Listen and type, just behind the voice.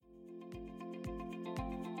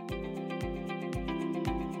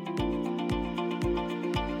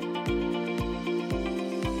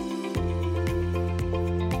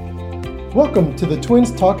Welcome to the Twins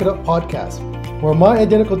Talk It Up podcast, where my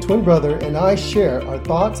identical twin brother and I share our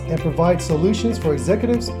thoughts and provide solutions for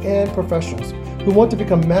executives and professionals who want to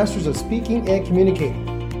become masters of speaking and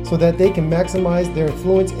communicating so that they can maximize their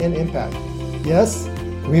influence and impact. Yes,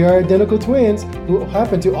 we are identical twins who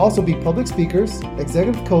happen to also be public speakers,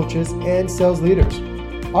 executive coaches, and sales leaders.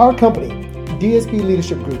 Our company, DSP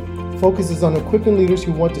Leadership Group, focuses on equipping leaders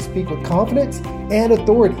who want to speak with confidence and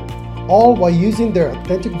authority, all while using their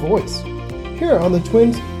authentic voice. Here on the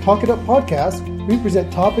Twins Talk It Up podcast, we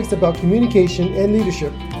present topics about communication and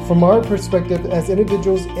leadership from our perspective as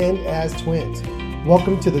individuals and as twins.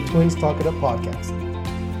 Welcome to the Twins Talk It Up podcast.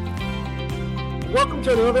 Welcome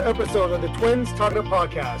to another episode of the Twins Talk It Up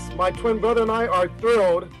podcast. My twin brother and I are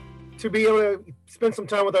thrilled to be able to spend some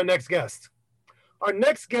time with our next guest. Our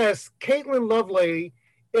next guest, Caitlin Lovelady,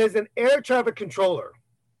 is an air traffic controller.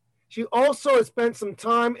 She also has spent some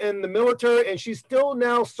time in the military, and she still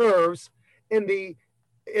now serves in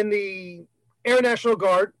the Air National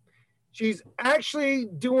Guard. She's actually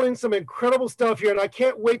doing some incredible stuff here, and I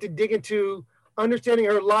can't wait to dig into understanding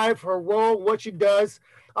her life, her role, what she does.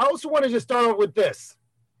 I also want to just start off with this.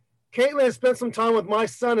 Caitlin has spent some time with my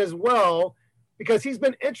son as well because he's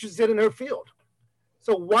been interested in her field.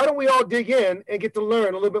 So why don't we all dig in and get to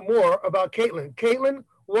learn a little bit more about Caitlin. Caitlin,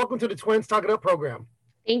 welcome to the Twins Talk It Up program.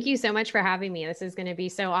 Thank you so much for having me. This is going to be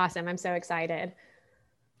so awesome. I'm so excited.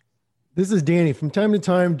 This is Danny. From time to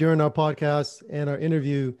time during our podcast and our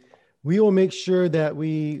interview, we will make sure that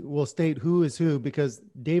we will state who is who because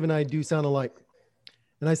Dave and I do sound alike.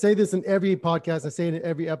 And I say this in every podcast. I say it in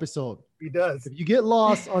every episode. He does. If you get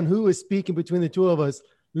lost on who is speaking between the two of us,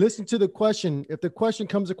 listen to the question. If the question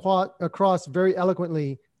comes across very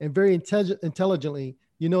eloquently and very intelligently,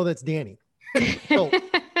 you know that's Danny. So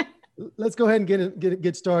let's go ahead and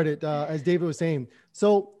get started, as David was saying.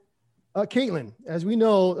 So, Caitlin, as we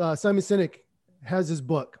know, Simon Sinek has his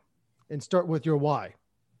book, and Start With Your Why.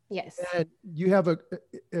 Yes. And you have a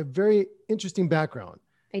very interesting background.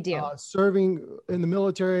 I do. Serving in the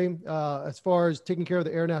military, as far as taking care of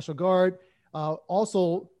the Air National Guard,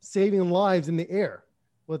 also saving lives in the air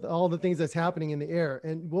with all the things that's happening in the air.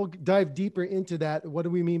 And we'll dive deeper into that. What do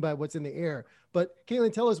we mean by what's in the air? But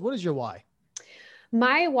Caitlin, tell us, what is your why?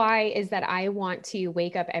 My why is that I want to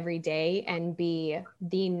wake up every day and be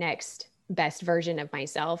the next best version of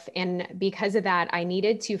myself. And because of that, I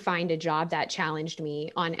needed to find a job that challenged me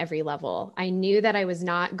on every level. I knew that I was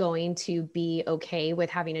not going to be okay with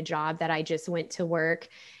having a job that I just went to work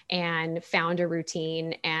and found a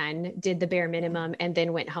routine and did the bare minimum and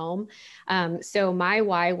then went home. So my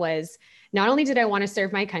why was, not only did I want to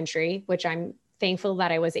serve my country, which I'm thankful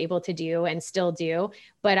that I was able to do and still do,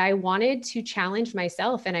 but I wanted to challenge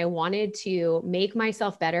myself and I wanted to make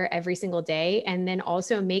myself better every single day and then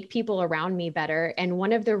also make people around me better. And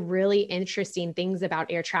one of the really interesting things about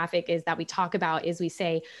air traffic is that we talk about is we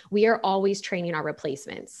say, we are always training our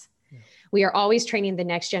replacements. Yeah. We are always training the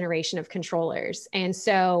next generation of controllers. And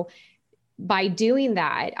so by doing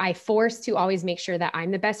that, I forced to always make sure that I'm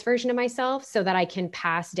the best version of myself so that I can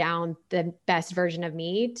pass down the best version of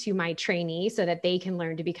me to my trainee so that they can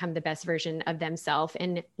learn to become the best version of themselves.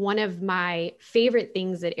 And one of my favorite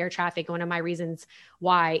things at air traffic, one of my reasons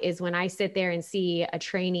why, is when I sit there and see a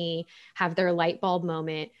trainee have their light bulb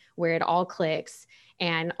moment where it all clicks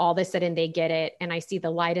and all of a sudden they get it. And I see the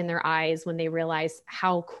light in their eyes when they realize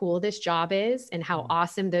how cool this job is and how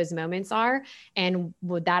awesome those moments are. And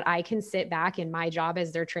with that, I can sit back and my job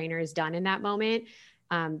as their trainer is done in that moment.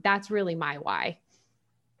 That's really my why.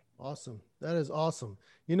 Awesome. That is awesome.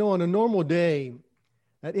 You know, on a normal day,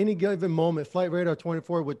 at any given moment, Flight Radar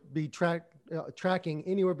 24 would be tracking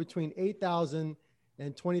anywhere between 8,000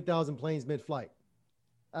 and 20,000 planes mid-flight.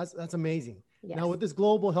 That's amazing. Yes. Now with this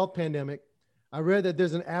global health pandemic, I read that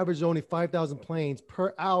there's an average of only 5,000 planes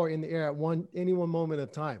per hour in the air at any one moment of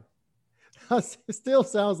time. It still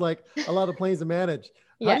sounds like a lot of planes to manage.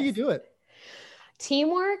 How do you do it?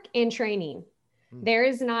 Teamwork and training. There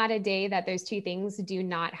is not a day that those two things do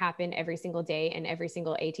not happen every single day in every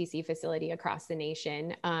single ATC facility across the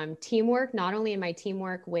nation. Teamwork, not only am I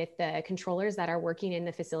teamwork with the controllers that are working in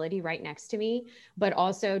the facility right next to me, but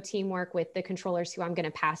also teamwork with the controllers who I'm going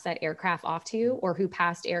to pass that aircraft off to or who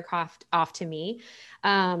passed aircraft off to me.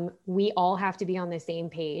 We all have to be on the same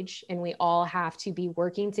page and we all have to be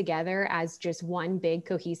working together as just one big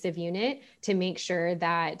cohesive unit to make sure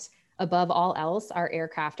that above all else, our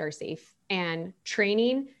aircraft are safe. And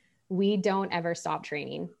training, we don't ever stop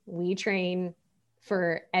training. We train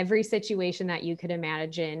for every situation that you could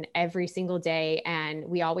imagine every single day. And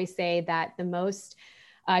we always say that the most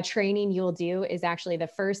training you'll do is actually the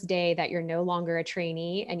first day that you're no longer a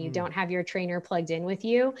trainee and you don't have your trainer plugged in with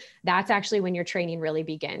you. That's actually when your training really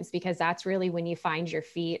begins, because that's really when you find your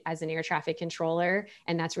feet as an air traffic controller.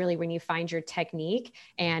 And that's really when you find your technique.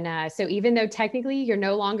 And so even though technically you're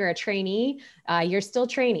no longer a trainee, you're still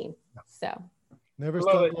training. So never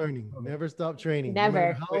stop learning, never stop training. Never. No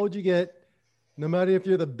matter how old you get, no matter if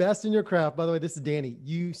you're the best in your craft. By the way, this is Danny.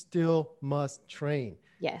 You still must train.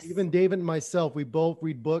 Yes. Even David and myself, we both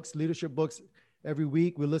read books, leadership books every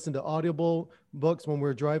week. We listen to audible books when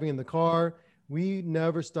we're driving in the car. We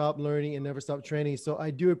never stop learning and never stop training. So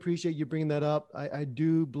I do appreciate you bringing that up. I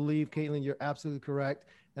do believe, Caitlin, you're absolutely correct.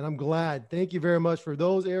 And I'm glad. Thank you very much for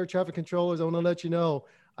those air traffic controllers. I want to let you know,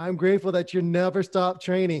 I'm grateful that you never stop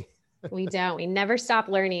training. We don't. We never stop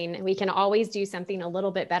learning. We can always do something a little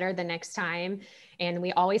bit better the next time. And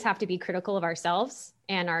we always have to be critical of ourselves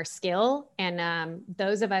and our skill. And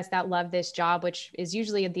those of us that love this job, which is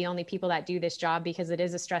usually the only people that do this job because it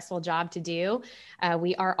is a stressful job to do,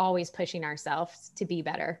 we are always pushing ourselves to be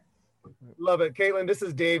better. Love it. Caitlin, this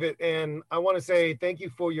is David. And I want to say thank you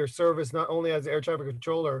for your service, not only as air traffic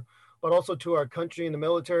controller, but also to our country in the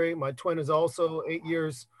military. My twin is also 8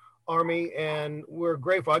 years Army, and we're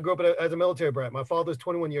grateful. I grew up as a military brat. My father's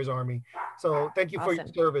 21 years Army. So thank you for your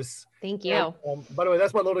service. Thank you. And, by the way,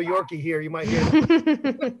 that's my little Yorkie here. You might hear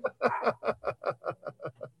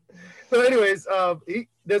So anyways,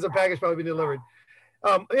 there's a package probably being delivered.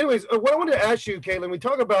 Anyways, what I wanted to ask you, Caitlin, we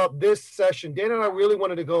talk about this session. Dan and I really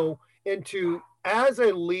wanted to go into, as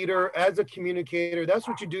a leader, as a communicator, that's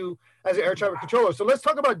what you do as an air traffic controller. So let's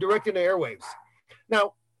talk about directing the airwaves.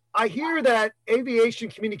 Now, I hear that aviation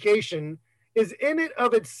communication is in it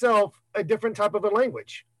of itself a different type of a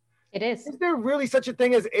language. It is. Is there really such a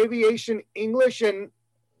thing as aviation English? And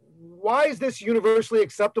why is this universally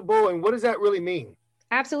acceptable? And what does that really mean?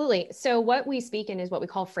 Absolutely. So what we speak in is what we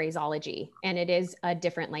call phraseology, and it is a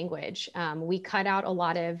different language. We cut out a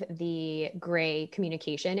lot of the gray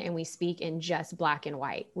communication and we speak in just black and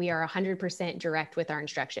white. We are 100% direct with our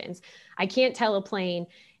instructions. I can't tell a plane,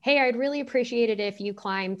 hey, I'd really appreciate it if you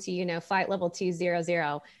climb to, flight level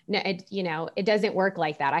 200. No, it doesn't work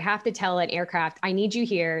like that. I have to tell an aircraft, I need you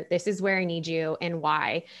here. This is where I need you and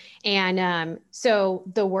why. And so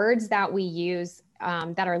the words that we use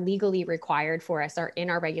that are legally required for us are in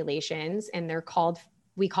our regulations, and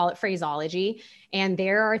we call it phraseology. And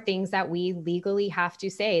there are things that we legally have to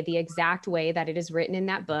say the exact way that it is written in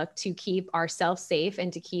that book to keep ourselves safe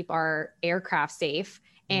and to keep our aircraft safe.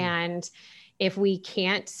 And if we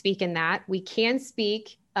can't speak in that, we can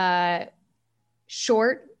speak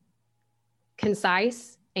short,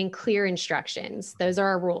 concise, and clear instructions. Those are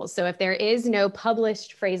our rules. So if there is no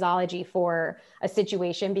published phraseology for a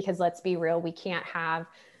situation, because let's be real, we can't have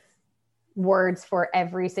words for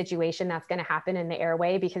every situation that's going to happen in the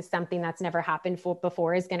airway, because something that's never happened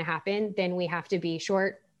before is going to happen, then we have to be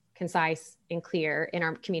short, concise, and clear in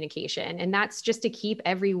our communication. And that's just to keep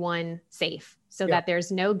everyone safe so that there's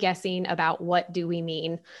no guessing about what do we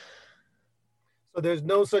mean. So there's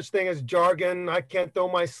no such thing as jargon. I can't throw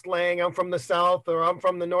my slang. I'm from the South or I'm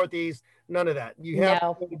from the Northeast. None of that. You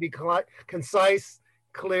have to be concise,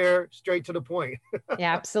 clear, straight to the point.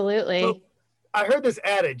 Yeah, absolutely. So I heard this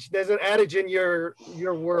adage. There's an adage in your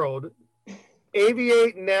world: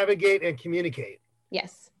 aviate, navigate, and communicate.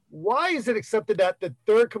 Yes. Why is it accepted that the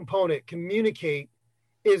third component, communicate,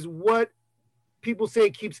 is what people say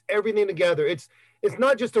keeps everything together? It's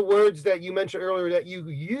not just the words that you mentioned earlier that you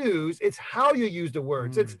use, it's how you use the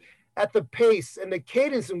words. It's at the pace and the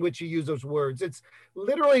cadence in which you use those words. It's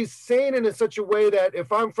literally saying it in such a way that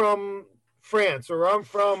if I'm from France or I'm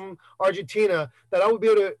from Argentina, that I would be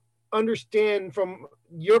able to understand from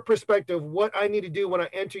your perspective what I need to do when I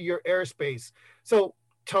enter your airspace. So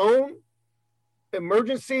tone,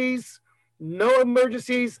 emergencies, no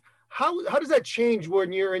emergencies, how does that change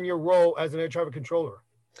when you're in your role as an air traffic controller?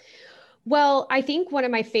 Well, I think one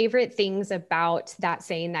of my favorite things about that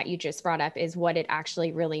saying that you just brought up is what it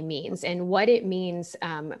actually really means. And what it means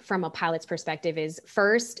from a pilot's perspective is,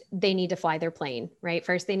 first, they need to fly their plane, right?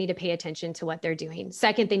 First, they need to pay attention to what they're doing.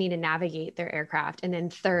 Second, they need to navigate their aircraft. And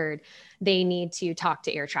then third, they need to talk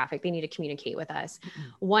to air traffic. They need to communicate with us.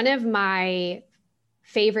 One of my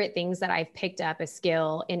favorite things that I've picked up a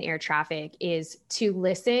skill in air traffic is to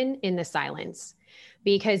listen in the silence,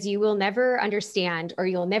 because you will never understand or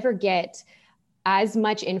you'll never get as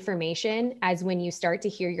much information as when you start to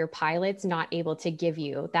hear your pilots not able to give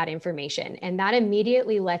you that information. And that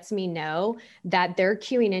immediately lets me know that they're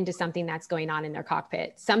queuing into something that's going on in their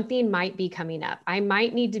cockpit. Something might be coming up. I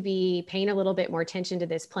might need to be paying a little bit more attention to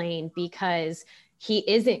this plane because he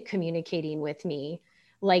isn't communicating with me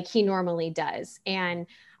like he normally does. And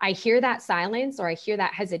I hear that silence or I hear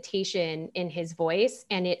that hesitation in his voice,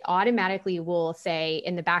 and it automatically will say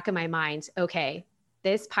in the back of my mind, okay,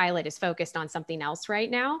 this pilot is focused on something else right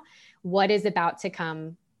now. What is about to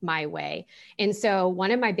come my way? And so one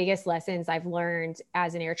of my biggest lessons I've learned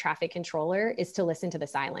as an air traffic controller is to listen to the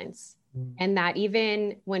silence. And that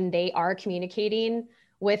even when they are communicating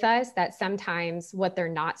with us, that sometimes what they're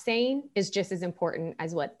not saying is just as important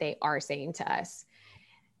as what they are saying to us.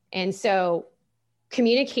 And so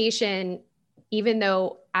communication, even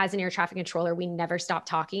though as an air traffic controller, we never stop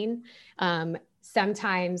talking,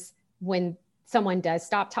 sometimes when someone does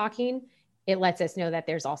stop talking, it lets us know that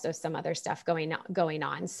there's also some other stuff going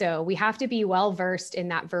on. So we have to be well versed in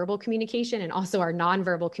that verbal communication and also our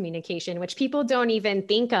nonverbal communication, which people don't even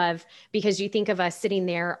think of, because you think of us sitting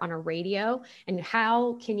there on a radio, and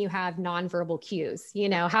how can you have nonverbal cues? You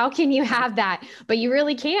know, how can you have that? But you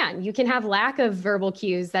really can. You can have lack of verbal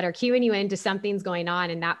cues that are cueing you into something's going on,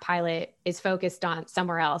 and that pilot is focused on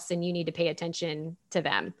somewhere else, and you need to pay attention to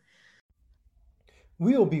them.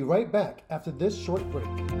 We'll be right back after this short break.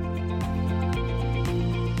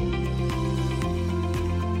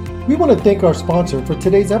 We want to thank our sponsor for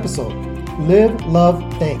today's episode, Live, Love,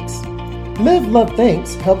 Thanks. Live, Love,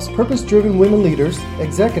 Thanks helps purpose-driven women leaders,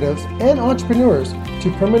 executives, and entrepreneurs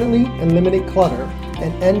to permanently eliminate clutter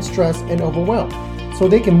and end stress and overwhelm so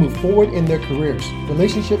they can move forward in their careers,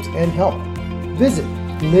 relationships, and health. Visit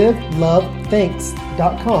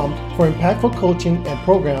livelovethanks.com for impactful coaching and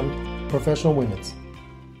program professional women's.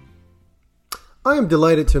 I am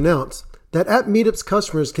delighted to announce that App Meetup's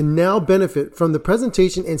customers can now benefit from the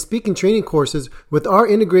presentation and speaking training courses with our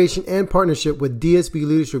integration and partnership with DSB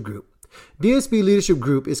Leadership Group. DSB Leadership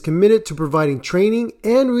Group is committed to providing training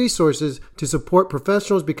and resources to support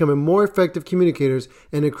professionals becoming more effective communicators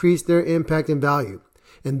and increase their impact and value.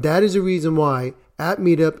 And that is the reason why App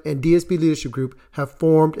Meetup and DSB Leadership Group have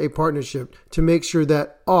formed a partnership to make sure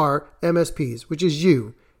that our MSPs, which is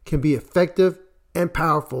you, can be effective and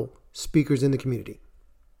powerful speakers in the community.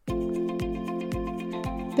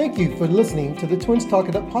 Thank you for listening to the Twins Talk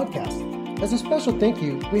It Up podcast. As a special thank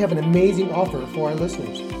you, we have an amazing offer for our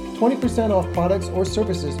listeners. 20% off products or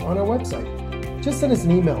services on our website. Just send us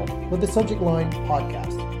an email with the subject line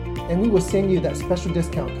podcast, and we will send you that special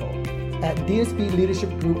discount code at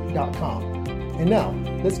dsbleadershipgroup.com. And now,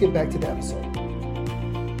 let's get back to the episode.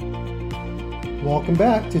 Welcome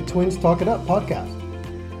back to Twins Talk It Up podcast.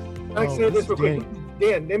 I'd like to say this real quick.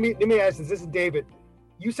 Dan, let me ask this. This is David.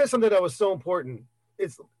 You said something that was so important.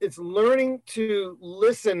 It's learning to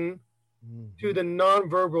listen to the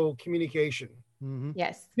nonverbal communication. Mm-hmm.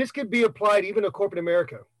 Yes. This could be applied even to corporate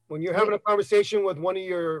America. When you're having a conversation with one of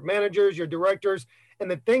your managers, your directors, and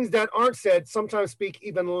the things that aren't said sometimes speak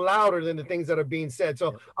even louder than the things that are being said.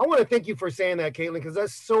 So I want to thank you for saying that, Caitlin, because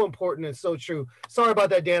that's so important and so true. Sorry about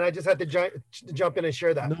that, Dan. I just had to jump in and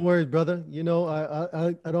share that. No worries, brother. You know,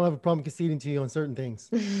 I don't have a problem conceding to you on certain things.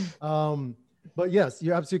 But yes,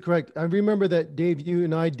 you're absolutely correct. I remember that, Dave, you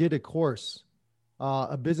and I did a course,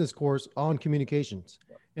 a business course on communications.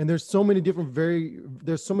 And there's so many different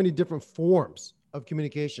forms of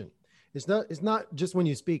communication. It's not just when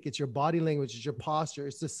you speak, it's your body language, it's your posture,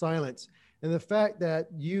 it's the silence. And the fact that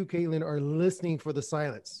you, Caitlin, are listening for the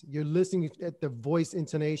silence. You're listening at the voice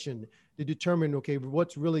intonation to determine, okay,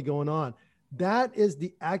 what's really going on. That is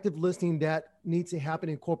the active listening that needs to happen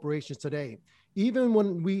in corporations today. Even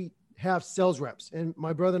when we have sales reps, and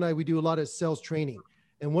my brother and I, we do a lot of sales training.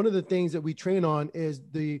 And one of the things that we train on is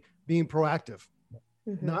the being proactive,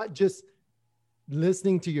 not just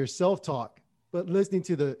listening to your self-talk, but listening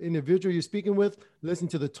to the individual you're speaking with, listen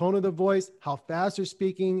to the tone of the voice, how fast they're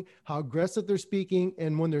speaking, how aggressive they're speaking,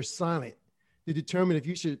 and when they're silent to determine if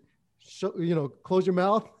you should, close your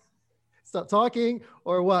mouth, stop talking,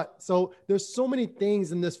 or what. So there's so many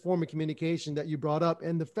things in this form of communication that you brought up.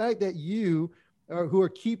 And the fact that you who are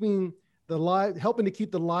keeping helping to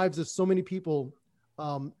keep the lives of so many people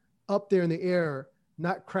up there in the air,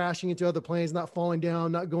 not crashing into other planes, not falling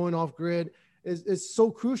down, not going off grid, is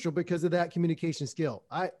so crucial because of that communication skill.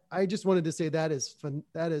 I just wanted to say that is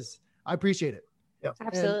I appreciate it. Yeah,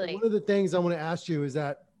 absolutely. And one of the things I want to ask you is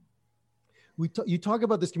that you talk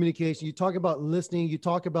about this communication, you talk about listening, you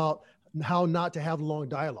talk about how not to have long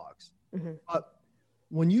dialogues. But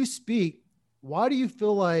when you speak, why do you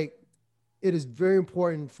feel like it is very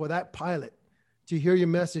important for that pilot to hear your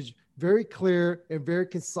message very clear and very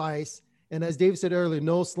concise? And as Dave said earlier,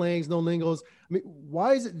 no slangs, no lingos. I mean,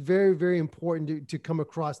 why is it very, very important to come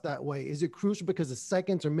across that way? Is it crucial because of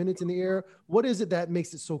seconds or minutes in the air? What is it that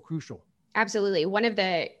makes it so crucial? Absolutely. One of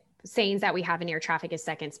the sayings that we have in air traffic is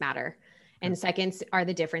seconds matter. and seconds are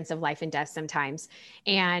the difference of life and death sometimes.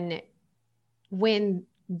 And when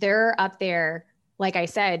they're up there, like I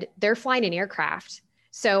said, they're flying an aircraft.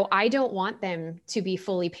 So I don't want them to be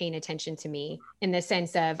fully paying attention to me in the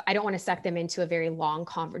sense of, I don't want to suck them into a very long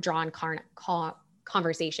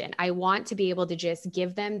conversation. I want to be able to just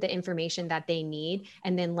give them the information that they need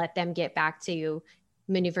and then let them get back to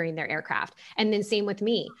maneuvering their aircraft. And then same with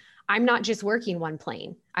me. I'm not just working one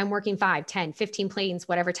plane. I'm working 5, 10, 15 planes,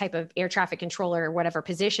 whatever type of air traffic controller, whatever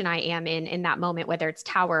position I am in that moment, whether it's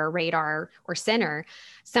tower, radar, or center.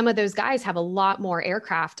 Some of those guys have a lot more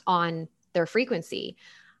aircraft on their frequency.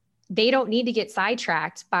 They don't need to get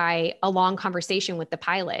sidetracked by a long conversation with the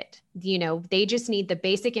pilot. They just need the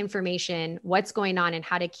basic information, what's going on and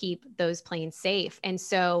how to keep those planes safe. And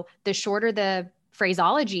so the shorter the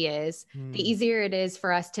phraseology is, the easier it is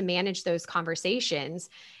for us to manage those conversations.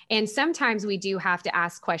 And sometimes we do have to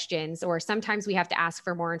ask questions, or sometimes we have to ask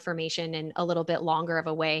for more information in a little bit longer of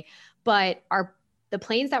a way. But the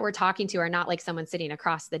planes that we're talking to are not like someone sitting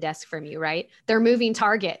across the desk from you, right? They're moving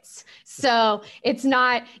targets. So it's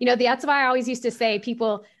not, that's why I always used to say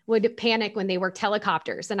people would panic when they worked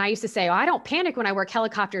helicopters. And I used to say, I don't panic when I work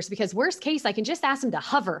helicopters because worst case, I can just ask them to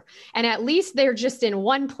hover. And at least they're just in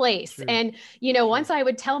one place. True. And, once I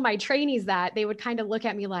would tell my trainees that, they would kind of look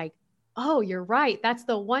at me like, oh, you're right. That's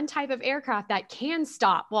the one type of aircraft that can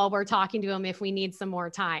stop while we're talking to them if we need some more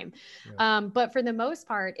time. Yeah. But for the most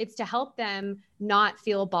part, it's to help them not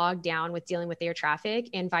feel bogged down with dealing with air traffic,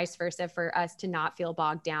 and vice versa for us to not feel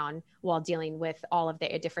bogged down while dealing with all of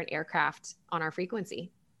the different aircraft on our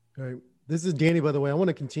frequency. All right. This is Danny, by the way. I want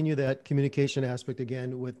to continue that communication aspect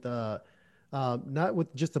again with not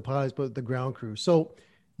with just the pilots, but the ground crew. So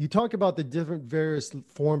you talk about the different various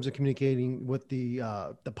forms of communicating with the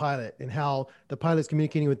pilot, and how the pilot's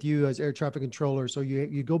communicating with you as air traffic controller. So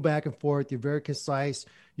you go back and forth. You're very concise.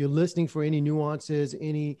 You're listening for any nuances,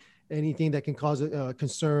 anything that can cause a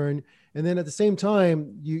concern. And then at the same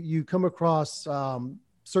time, you come across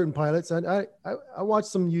certain pilots. And I watched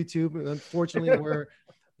some YouTube, unfortunately, where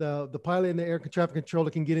the pilot and the air traffic controller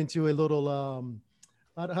can get into a little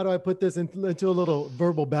how do I put this into a little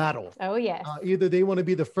verbal battle? Oh, yes. Either they want to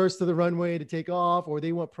be the first to the runway to take off, or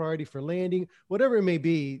they want priority for landing, whatever it may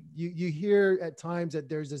be. You hear at times that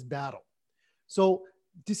there's this battle. So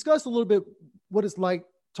discuss a little bit what it's like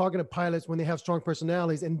talking to pilots when they have strong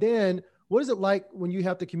personalities. And then what is it like when you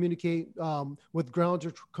have to communicate with ground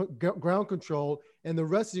control and the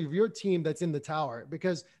rest of your team that's in the tower?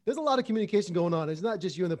 Because there's a lot of communication going on. It's not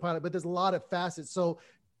just you and the pilot, but there's a lot of facets. So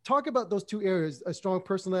talk about those two areas, a strong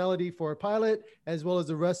personality for a pilot, as well as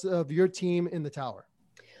the rest of your team in the tower.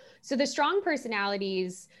 So the strong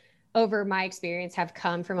personalities, over my experience, have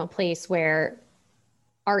come from a place where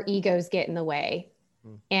our egos get in the way.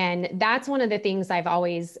 And that's one of the things I've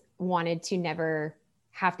always wanted to never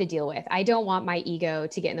have to deal with. I don't want my ego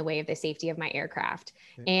to get in the way of the safety of my aircraft.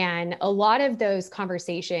 Okay. And a lot of those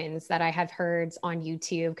conversations that I have heard on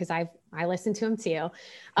YouTube, because I listen to them too,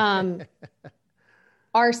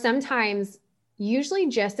 are sometimes usually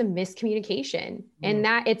just a miscommunication. And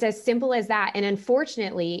that it's as simple as that. And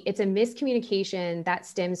unfortunately, it's a miscommunication that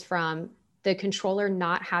stems from the controller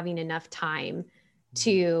not having enough time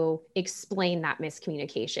to explain that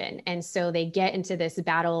miscommunication. And so they get into this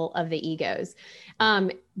battle of the egos.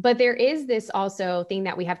 But there is this also thing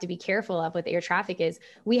that we have to be careful of with air traffic is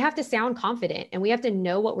we have to sound confident and we have to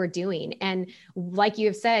know what we're doing. And like you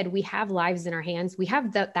have said, we have lives in our hands. We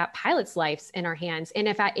have that pilot's lives in our hands. And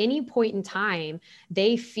if at any point in time,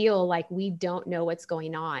 they feel like we don't know what's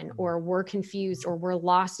going on, or we're confused, or we're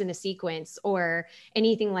lost in a sequence, or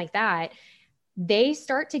anything like that, they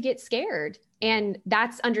start to get scared. And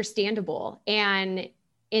that's understandable. And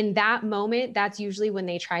in that moment, that's usually when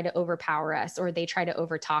they try to overpower us, or they try to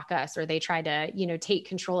overtalk us, or they try to, take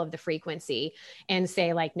control of the frequency and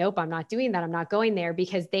say like, nope, I'm not doing that. I'm not going there,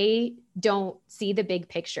 because they don't see the big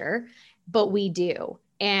picture, but we do.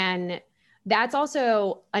 And that's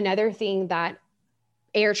also another thing that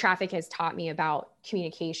air traffic has taught me about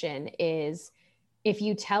communication is if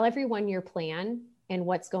you tell everyone your plan and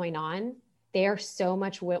what's going on, they are so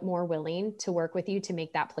much more willing to work with you to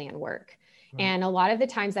make that plan work. Right. And a lot of the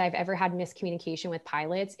times that I've ever had miscommunication with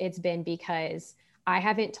pilots, it's been because I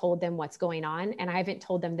haven't told them what's going on, and I haven't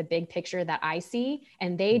told them the big picture that I see,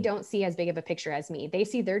 and they don't see as big of a picture as me. They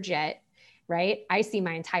see their jet, right? I see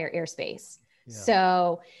my entire airspace. Yeah.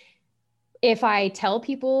 So if I tell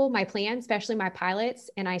people my plan, especially my pilots,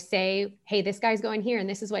 and I say, hey, this guy's going here and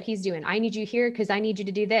this is what he's doing, I need you here because I need you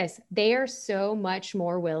to do this, they are so much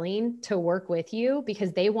more willing to work with you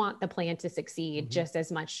because they want the plan to succeed just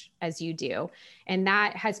as much as you do. And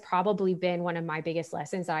that has probably been one of my biggest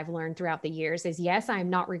lessons that I've learned throughout the years is, yes, I'm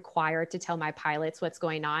not required to tell my pilots what's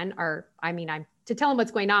going on, or I mean, I'm to tell them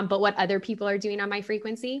what's going on, but what other people are doing on my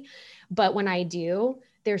frequency. But when I do,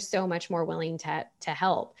 they're so much more willing to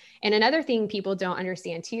help. And another thing people don't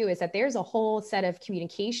understand too, is that there's a whole set of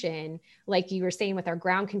communication, like you were saying with our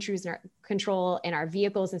ground control and our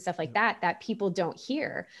vehicles and stuff like that, that people don't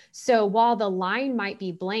hear. So while the line might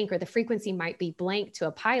be blank or the frequency might be blank to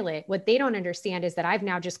a pilot, what they don't understand is that I've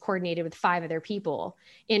now just coordinated with 5 other people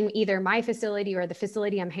in either my facility or the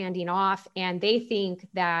facility I'm handing off. And they think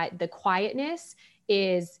that the quietness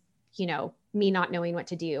is, you know, me not knowing what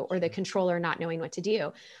to do or the controller not knowing what to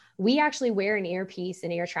do. We actually wear an earpiece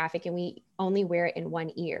in air traffic and we only wear it in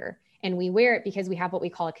one ear. And we wear it because we have what we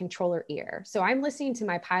call a controller ear. So I'm listening to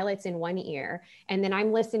my pilots in one ear, and then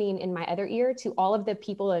I'm listening in my other ear to all of the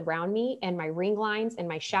people around me and my ring lines and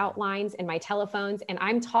my shout lines and my telephones. And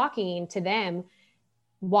I'm talking to them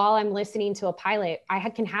while I'm listening to a pilot. I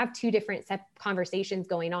can have 2 different conversations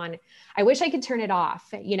going on. I wish I could turn it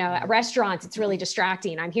off. You know, at restaurants, it's really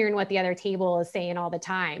distracting. I'm hearing what the other table is saying all the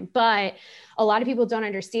time. But a lot of people don't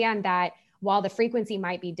understand that while the frequency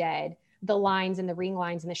might be dead, the lines and the ring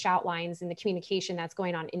lines and the shout lines and the communication that's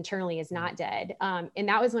going on internally is not dead. And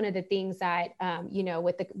that was one of the things that, you know,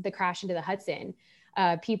 with the crash into the Hudson,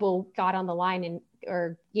 people got on the line and,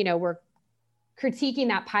 or, you know, were critiquing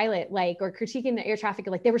that pilot, like, or critiquing the air traffic,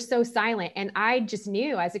 like they were so silent. And I just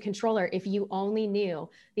knew as a controller, if you only knew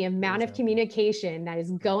the amount of communication that is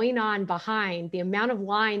going on behind the amount of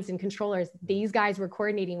lines and controllers these guys were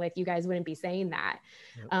coordinating with, you guys wouldn't be saying that.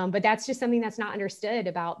 But that's just something that's not understood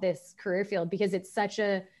about this career field, because it's such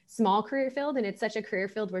a small career field and it's such a career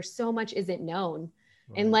field where so much isn't known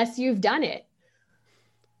unless you've done it.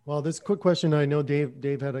 Well, this quick question, I know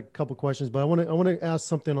Dave had a couple questions, but I want to ask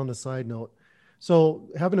something on the side note. So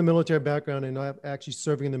having a military background and actually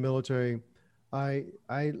serving in the military, I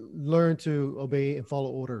learned to obey and follow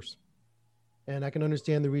orders. And I can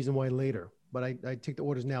understand the reason why later, but I take the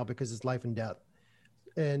orders now because it's life and death.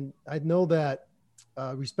 And I know that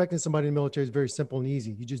respecting somebody in the military is very simple and easy.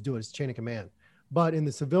 You just do it. It's chain of command. But in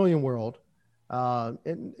the civilian world,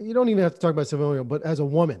 and you don't even have to talk about civilian, but as a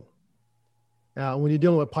woman, when you're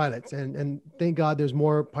dealing with pilots, and thank God there's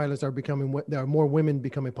more pilots there are more women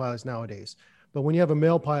becoming pilots nowadays. But when you have a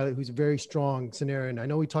male pilot who's a very strong scenario, and I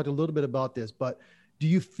know we talked a little bit about this, but do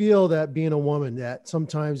you feel that being a woman, that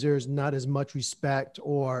sometimes there's not as much respect,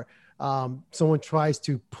 or someone tries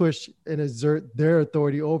to push and exert their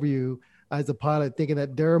authority over you as a pilot, thinking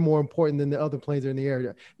that they're more important than the other planes that are in the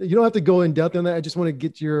air? You don't have to go in depth on that. I just want to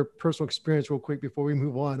get your personal experience real quick before we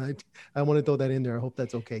move on. I want to throw that in there. I hope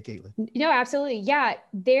that's okay, Caitlin. No, absolutely. Yeah,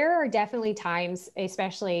 there are definitely times,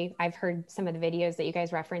 especially I've heard some of the videos that you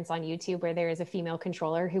guys reference on YouTube where there is a female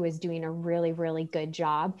controller who is doing a really, really good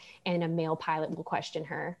job and a male pilot will question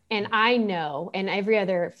her. And I know, and every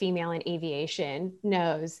other female in aviation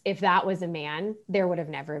knows, if that was a man, there would have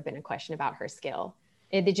never been a question about her skill.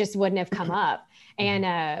 It just wouldn't have come up.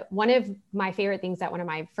 And one of my favorite things that one of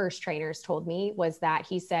my first trainers told me was that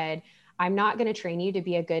he said, I'm not going to train you to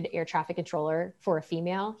be a good air traffic controller for a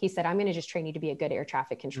female. He said, I'm going to just train you to be a good air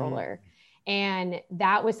traffic controller. And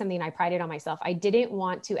that was something I prided on myself. I didn't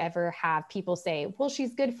want to ever have people say, well,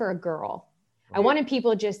 she's good for a girl. I wanted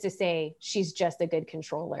people just to say, she's just a good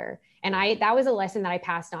controller. And that was a lesson that I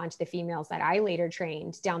passed on to the females that I later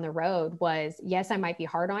trained down the road was, yes, I might be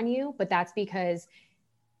hard on you, but that's because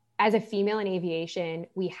as a female in aviation,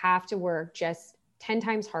 we have to work just 10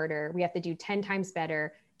 times harder. We have to do 10 times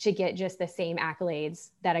better to get just the same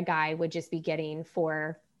accolades that a guy would just be getting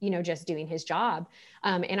for, you know, just doing his job.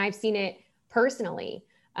 And I've seen it personally.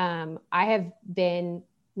 I have been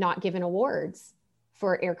not given awards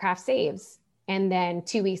for aircraft saves. And then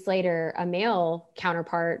 2 weeks later, a male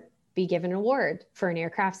counterpart be given an award for an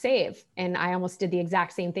aircraft save. And I almost did the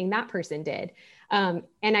exact same thing that person did. And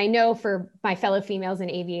I know for my fellow females in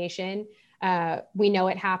aviation, we know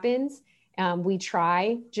it happens. We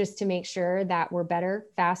try just to make sure that we're better,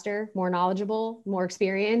 faster, more knowledgeable, more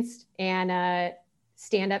experienced, and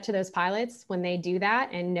stand up to those pilots when they do that,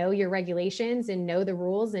 and know your regulations and know the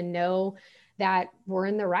rules and know that we're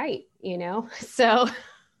in the right, you know? So.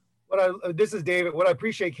 This is David. What I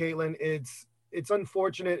appreciate, Caitlin, it's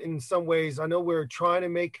unfortunate in some ways. I know we're trying to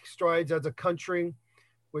make strides as a country.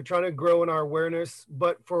 We're trying to grow in our awareness,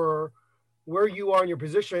 but for where you are in your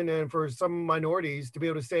position and for some minorities to be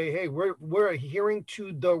able to say, hey, we're adhering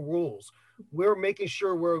to the rules. we're making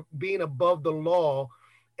sure we're being above the law,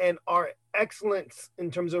 and our excellence in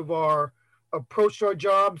terms of our approach to our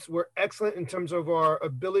jobs. We're excellent in terms of our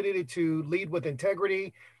ability to lead with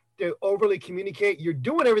integrity, to overly communicate. You're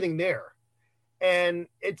doing everything there, and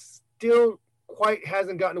it's still quite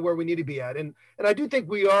hasn't gotten to where we need to be at. And I do think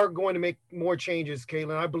we are going to make more changes,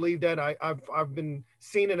 Caitlin. I believe that. I've been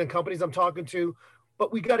seeing it in companies I'm talking to,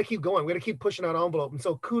 but we got to keep going. We got to keep pushing that envelope. And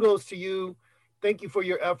so kudos to you. Thank you for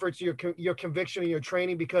your efforts, your conviction, and your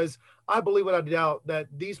training, because I believe without a doubt that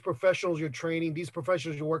these professionals you're training, these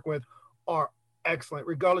professionals you're working with, are excellent,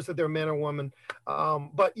 regardless if they're man or woman.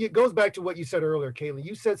 But it goes back to what you said earlier, Caitlin.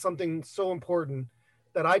 You said something so important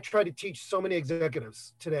that I try to teach so many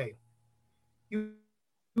executives today. You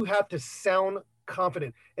have to sound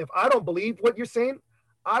confident. If I don't believe what you're saying,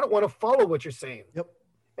 I don't want to follow what you're saying. Yep.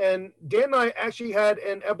 And Dan and I actually had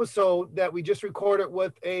an episode that we just recorded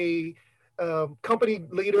with a company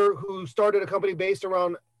leader who started a company based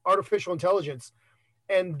around artificial intelligence.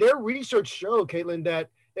 And their research showed, Caitlin, that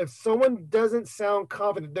if someone doesn't sound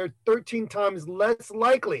confident, they're 13 times less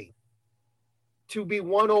likely to be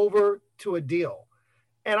won over to a deal.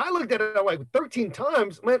 And I looked at it like 13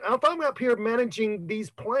 times, man, if I'm up here managing these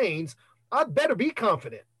planes, I better be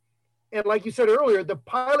confident. And like you said earlier, the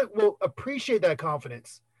pilot will appreciate that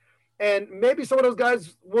confidence. And maybe some of those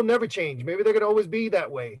guys will never change. Maybe they're going to always be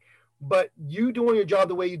that way. But you doing your job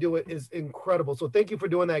the way you do it is incredible. So thank you for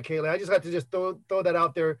doing that, Kayla. I just had to just throw that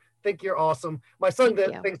out there. Think you're awesome. My son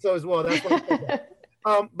thinks so as well. That's what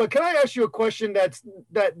but can I ask you a question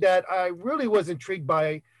that I really was intrigued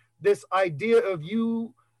by, this idea of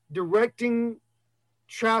you directing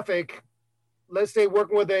traffic, let's say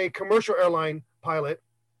working with a commercial airline pilot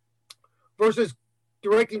versus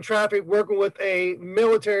directing traffic working with a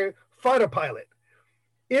military fighter pilot.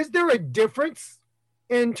 Is there a difference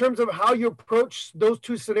in terms of how you approach those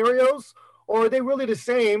two scenarios, or are they really the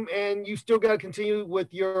same and you still got to continue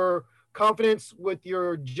with your confidence, with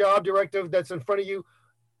your job directive that's in front of you?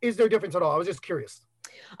 Is there a difference at all? I was just curious.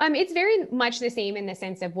 It's very much the same in the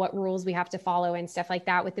sense of what rules we have to follow and stuff like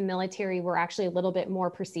that. With the military, we're actually a little bit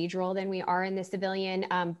more procedural than we are in the civilian.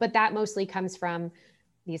 But that mostly comes from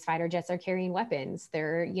these fighter jets are carrying weapons.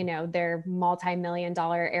 They're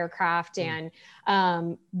multi-million-dollar aircraft, and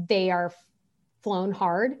they are flown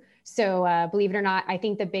hard. So believe it or not, I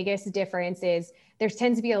think the biggest difference is there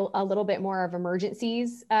tends to be a little bit more of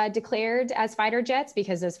emergencies declared as fighter jets,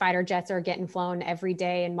 because those fighter jets are getting flown every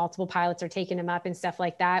day and multiple pilots are taking them up and stuff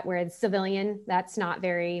like that. Whereas civilian, that's not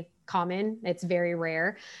very common. It's very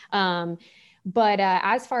rare. But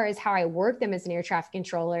as far as how I work them as an air traffic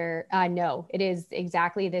controller, no, it is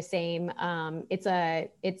exactly the same.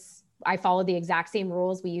 I follow the exact same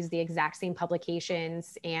rules. We use the exact same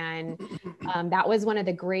publications. And that was one of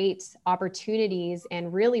the great opportunities,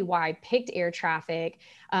 and really why I picked air traffic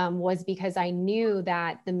was because I knew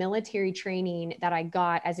that the military training that I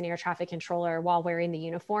got as an air traffic controller while wearing the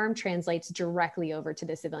uniform translates directly over to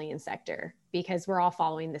the civilian sector, because we're all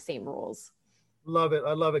following the same rules. Love it.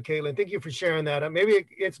 I love it, Caitlin. Thank you for sharing that. Maybe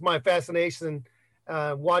it's my fascination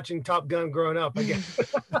watching Top Gun growing up, I guess.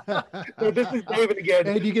 So this is David again.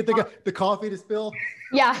 And you get the coffee to spill?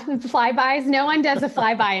 Yeah, flybys. No one does a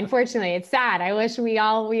flyby, unfortunately. It's sad. I wish we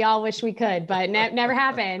all wish we could, but never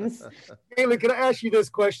happens. Caitlin, can I ask you this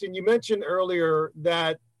question? You mentioned earlier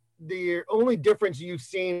that the only difference you've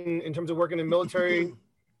seen in terms of working in military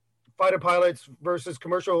fighter pilots versus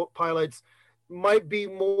commercial pilots might be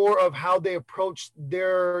more of how they approach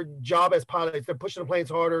their job as pilots. They're pushing the planes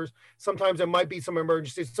harder. Sometimes there might be some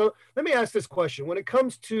emergencies. So let me ask this question. When it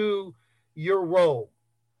comes to your role,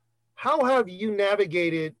 how have you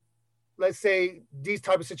navigated, let's say, these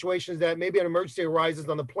type of situations that maybe an emergency arises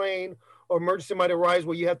on the plane, or emergency might arise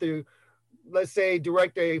where you have to, let's say,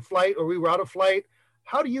 direct a flight or reroute a flight?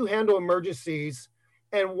 How do you handle emergencies?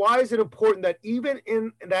 And why is it important that even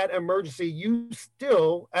in that emergency, you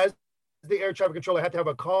still, as the air traffic controller, have to have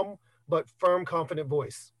a calm but firm, confident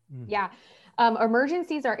voice? Yeah.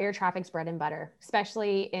 Emergencies are air traffic's bread and butter,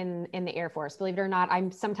 especially in the Air Force. Believe it or not,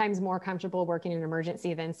 I'm sometimes more comfortable working in an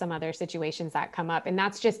emergency than some other situations that come up. And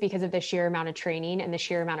that's just because of the sheer amount of training and the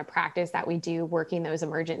sheer amount of practice that we do working those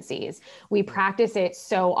emergencies. We practice it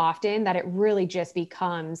so often that it really just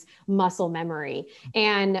becomes muscle memory.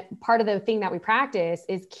 And part of the thing that we practice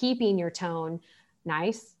is keeping your tone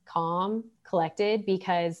nice, calm, collected,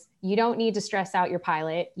 because you don't need to stress out your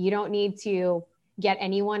pilot. You don't need to get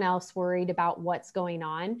anyone else worried about what's going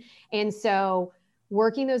on. And so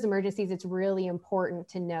working those emergencies, it's really important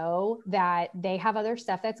to know that they have other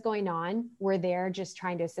stuff that's going on. We're there just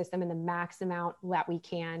trying to assist them in the max amount that we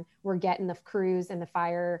can. We're getting the crews and the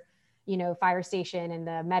fire fire station, and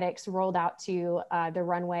the medics rolled out to the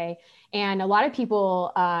runway. And a lot of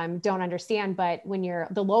people don't understand, but when you're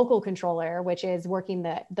the local controller, which is working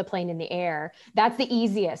the plane in the air, that's the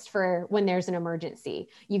easiest for when there's an emergency.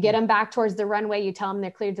 You get them back towards the runway, you tell them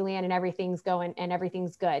they're cleared to land and everything's going and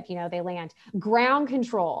everything's good. They land. Ground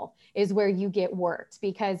control is where you get worked,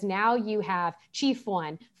 because now you have Chief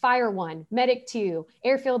 1, Fire 1, Medic 2,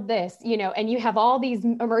 Airfield this, and you have all these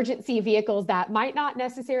emergency vehicles that might not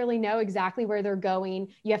necessarily know exactly where they're going.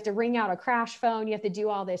 You have to ring out a crash phone. You have to do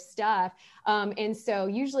all this stuff. And so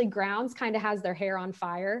usually grounds kind of has their hair on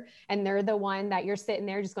fire, and they're the one that you're sitting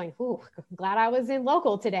there just going, ooh, glad I was in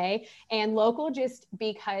local today. And local, just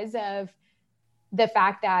because of the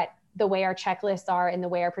fact that the way our checklists are and the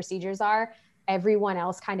way our procedures are, everyone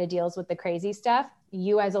else kind of deals with the crazy stuff.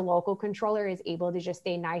 You as a local controller is able to just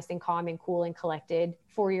stay nice and calm and cool and collected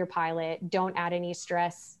for your pilot. Don't add any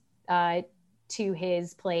stress to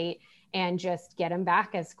his plate, and just get him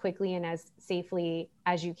back as quickly and as safely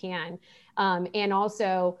as you can. And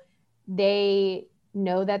also, they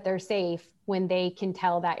know that they're safe when they can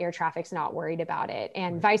tell that air traffic's not worried about it,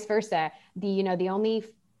 and vice versa. The only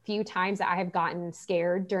few times that I have gotten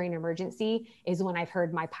scared during an emergency is when I've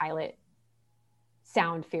heard my pilot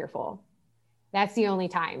sound fearful. That's the only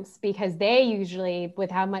times, because they usually, with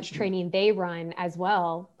how much training they run as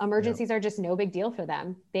well, emergencies are just no big deal for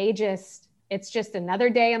them. It's just another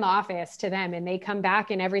day in the office to them, and they come back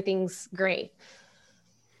and everything's great.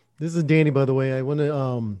 This is Danny, by the way. I want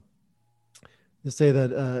to just say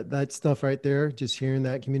that that stuff right there, just hearing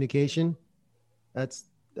that communication, that's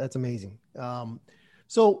amazing.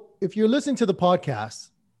 So if you're listening to the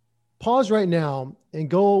podcast, pause right now and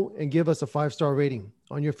go and give us a 5-star rating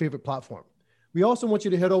on your favorite platform. We also want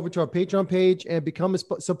you to head over to our Patreon page and become a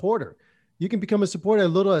supporter. You can become a supporter as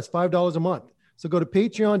little as $5 a month. So go to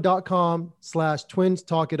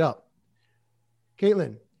patreon.com/twinstalkitup.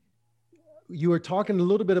 Caitlin, you were talking a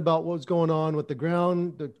little bit about what was going on with the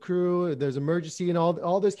ground, the crew, there's emergency and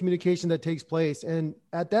all this communication that takes place. And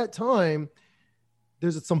at that time,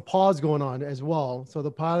 there's some pause going on as well. So the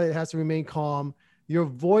pilot has to remain calm. Your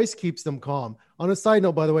voice keeps them calm. On a side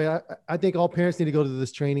note, by the way, I think all parents need to go to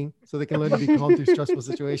this training so they can learn to be calm through stressful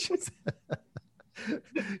situations.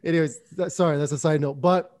 Anyways, sorry, that's a side note.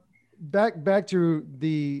 But back to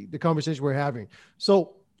the conversation we're having.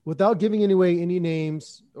 So without giving away any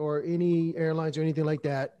names or any airlines or anything like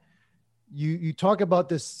that, you talk about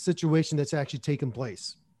this situation that's actually taken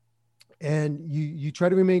place, and you try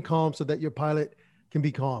to remain calm so that your pilot can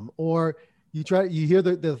be calm, or you hear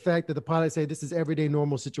the fact that the pilot say this is everyday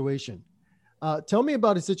normal situation. Tell me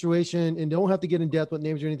about a situation, and don't have to get in depth with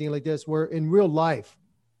names or anything like this, where in real life,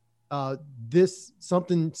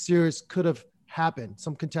 something serious could have happened,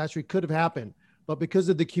 some catastrophe could have happened, but because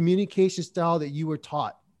of the communication style that you were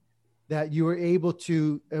taught, that you were able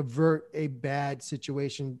to avert a bad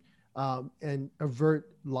situation and avert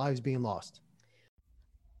lives being lost.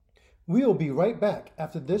 We will be right back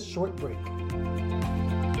after this short break.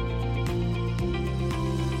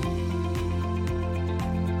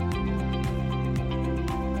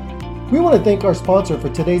 We want to thank our sponsor for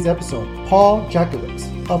today's episode, Paul Jakowitz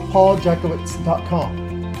of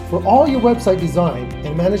pauljakowitz.com. For all your website design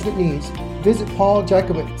and management needs, visit Paul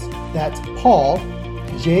Jakowitz. That's Paul,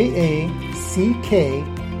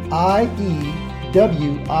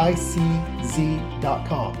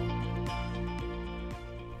 JACKIEWICZ.com.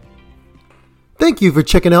 Thank you for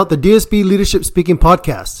checking out the DSB Leadership Speaking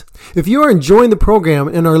Podcast. If you are enjoying the program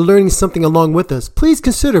and are learning something along with us, please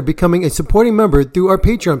consider becoming a supporting member through our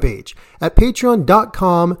Patreon page at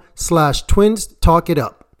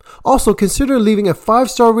patreon.com/twinstalkitup. Also, consider leaving a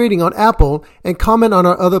 5-star rating on Apple and comment on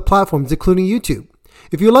our other platforms, including YouTube.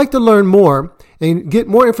 If you'd like to learn more and get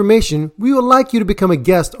more information, we would like you to become a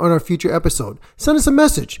guest on our future episode. Send us a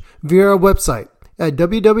message via our website at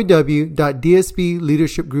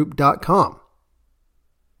www.dsbleadershipgroup.com.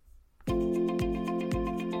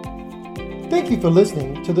 Thank you for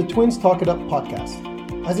listening to the Twins Talk It Up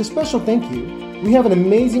podcast. As a special thank you, we have an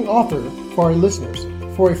amazing offer for our listeners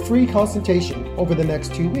for a free consultation over the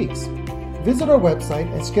next 2 weeks. Visit our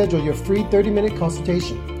website and schedule your free 30-minute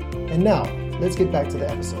consultation. And now, let's get back to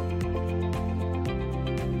the episode.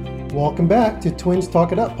 Welcome back to Twins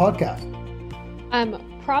Talk It Up podcast.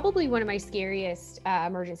 Probably one of my scariest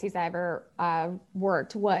emergencies I ever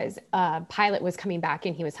worked was a pilot was coming back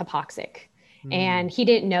and he was hypoxic. And he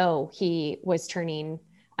didn't know he was turning.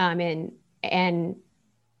 And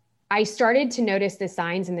I started to notice the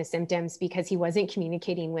signs and the symptoms because he wasn't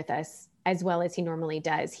communicating with us as well as he normally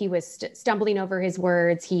does. He was stumbling over his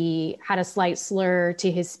words. He had a slight slur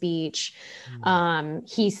to his speech.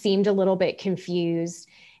 He seemed a little bit confused.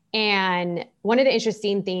 And one of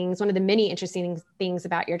the many interesting things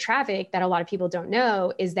about air traffic that a lot of people don't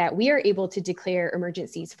know is that we are able to declare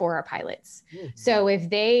emergencies for our pilots. Mm-hmm. So if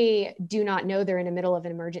they do not know they're in the middle of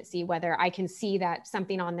an emergency, whether I can see that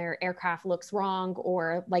something on their aircraft looks wrong,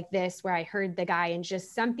 or like this, where I heard the guy and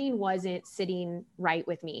just something wasn't sitting right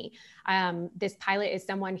with me. This pilot is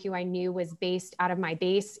someone who I knew was based out of my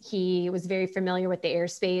base. He was very familiar with the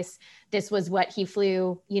airspace. This was what he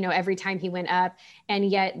flew, every time he went up. And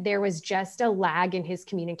yet there was just a lag in his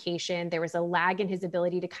communication. There was a lag in his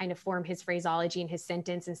ability to kind of form his phraseology and his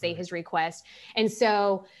sentence and say his request. And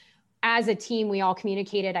so as a team, we all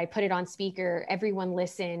communicated. I put it on speaker, everyone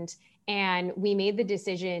listened, and we made the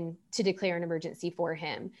decision to declare an emergency for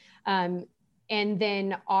him. And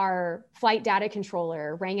then our flight data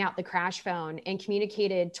controller rang out the crash phone and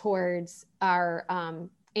communicated towards our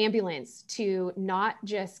ambulance to not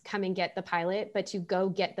just come and get the pilot, but to go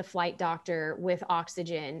get the flight doctor with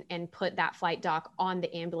oxygen and put that flight doc on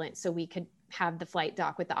the ambulance so we could have the flight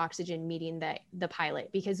doc with the oxygen meeting the pilot,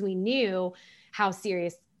 because we knew how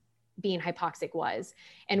serious being hypoxic was.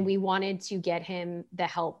 And we wanted to get him the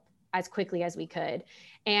help as quickly as we could.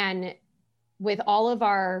 And with all of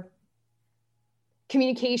our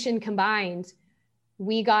communication combined,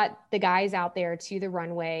 we got the guys out there to the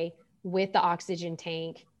runway with the oxygen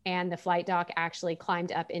tank, and the flight doc actually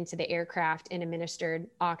climbed up into the aircraft and administered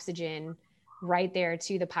oxygen right there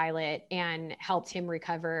to the pilot and helped him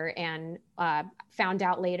recover, and found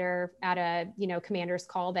out later at a commander's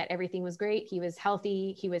call that everything was great. He was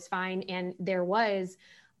healthy, he was fine, and there was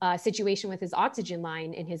a situation with his oxygen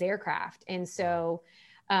line in his aircraft. And so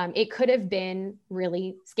it could have been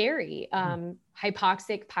really scary.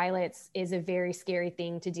 Hypoxic pilots is a very scary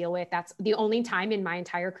thing to deal with. That's the only time in my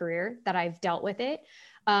entire career that I've dealt with it.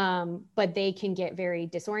 But they can get very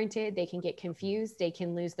disoriented. They can get confused. They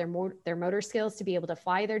can lose their motor skills to be able to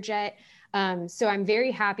fly their jet. So I'm very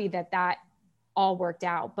happy that all worked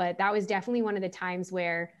out. But that was definitely one of the times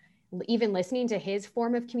where even listening to his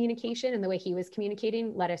form of communication and the way he was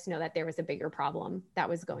communicating let us know that there was a bigger problem that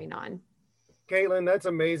was going on. Caitlin, that's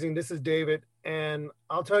amazing. This is David. And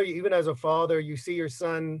I'll tell you, even as a father, you see your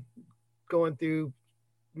son going through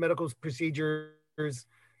medical procedures.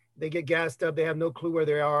 They get gassed up. They have no clue where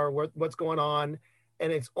they are, what's going on.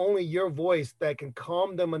 And it's only your voice that can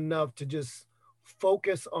calm them enough to just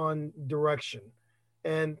focus on direction.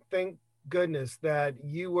 And thank goodness that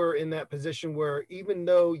you were in that position where even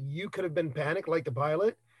though you could have been panicked like the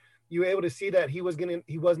pilot, you were able to see that he was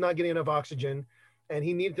not getting enough oxygen. And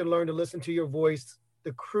he needed to learn to listen to your voice.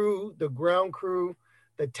 The crew, the ground crew,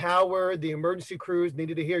 the tower, the emergency crews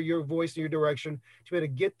needed to hear your voice and your direction to be able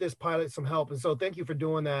to get this pilot some help. And so thank you for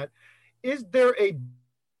doing that. Is there a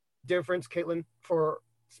difference, Caitlin, for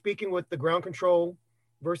speaking with the ground control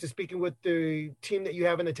versus speaking with the team that you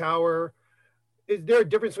have in the tower? Is there a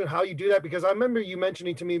difference in how you do that? Because I remember you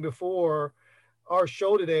mentioning to me before our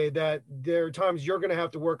show today that there are times you're going to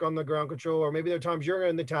have to work on the ground control, or maybe there are times you're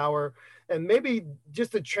in the tower, and maybe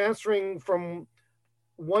just the transferring from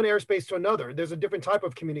one airspace to another, there's a different type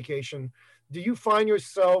of communication. Do you find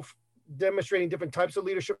yourself demonstrating different types of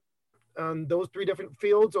leadership on those three different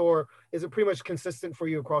fields, or is it pretty much consistent for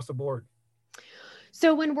you across the board?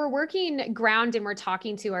 So when we're working ground and we're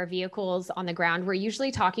talking to our vehicles on the ground, we're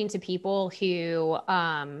usually talking to people who,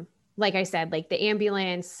 like I said, like the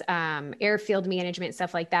ambulance, airfield management,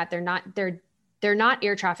 stuff like that. They're not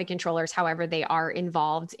air traffic controllers. However, they are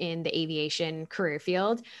involved in the aviation career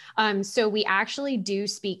field. So we actually do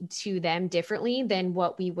speak to them differently than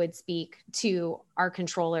what we would speak to our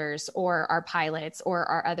controllers or our pilots or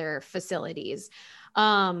our other facilities.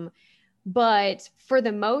 But for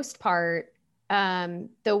the most part,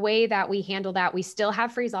 the way that we handle that, we still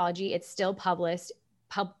have phraseology. It's still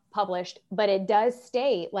published, but it does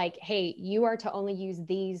state like, hey, you are to only use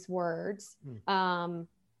these words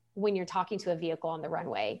when you're talking to a vehicle on the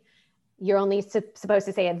runway. You're only supposed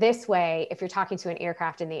to say it this way if you're talking to an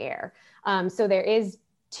aircraft in the air. So there is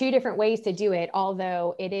two different ways to do it,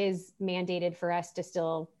 although it is mandated for us to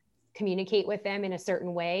still communicate with them in a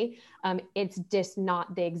certain way. It's just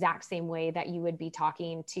not the exact same way that you would be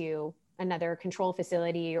talking to another control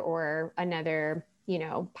facility or another,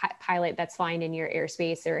 pilot that's flying in your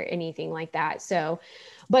airspace or anything like that. So,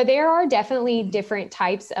 but there are definitely different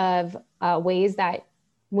types of ways that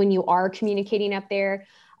when you are communicating up there,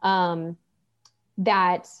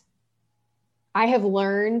 that I have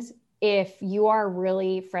learned, if you are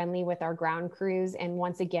really friendly with our ground crews, and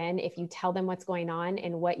once again, if you tell them what's going on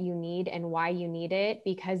and what you need and why you need it,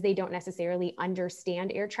 because they don't necessarily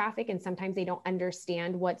understand air traffic and sometimes they don't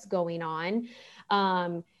understand what's going on.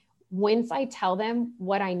 once I tell them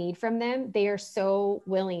what I need from them, they are so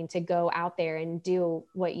willing to go out there and do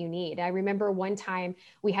what you need. I remember one time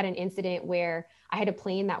we had an incident where I had a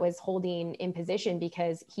plane that was holding in position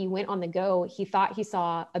because he went on the go. He thought he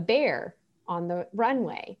saw a bear on the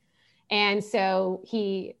runway. And so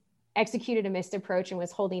he executed a missed approach and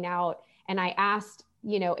was holding out. And I asked,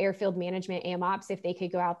 airfield management, AMOPS, if they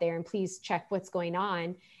could go out there and please check what's going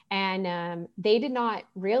on. And they did not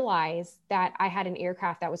realize that I had an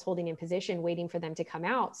aircraft that was holding in position waiting for them to come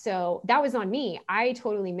out. So that was on me. I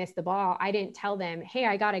totally missed the ball. I didn't tell them, hey,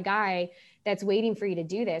 I got a guy that's waiting for you to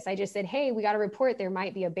do this. I just said, hey, we got a report. There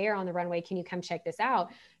might be a bear on the runway. Can you come check this out?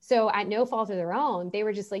 So at no fault of their own, they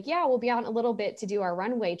were just like, yeah, we'll be out in a little bit to do our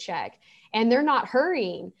runway check. And they're not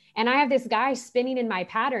hurrying. And I have this guy spinning in my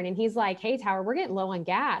pattern and he's like, hey, Tower, we're getting low on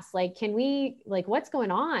gas. Like, what's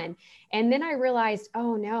going on? And then I realized,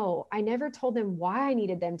 oh no, I never told them why I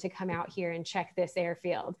needed them to come out here and check this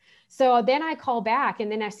airfield. So then I call back. And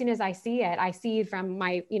then as soon as I see from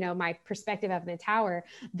my, my perspective of the tower,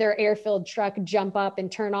 their airfield truck jump up and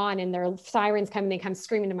turn on and their sirens come and they come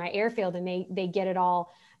screaming to my airfield and they get it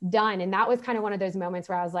all done. And that was kind of one of those moments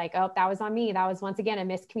where I was like, oh, that was on me. That was once again a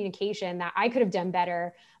miscommunication that I could have done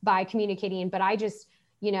better by communicating. But I just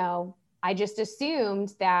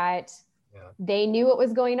assumed that they knew what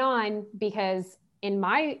was going on because in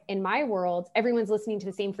my world, everyone's listening to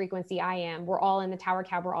the same frequency I am. We're all in the tower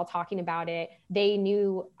cab. We're all talking about it.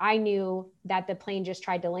 I knew that the plane just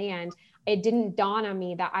tried to land. It didn't dawn on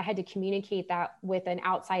me that I had to communicate that with an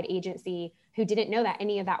outside agency who didn't know that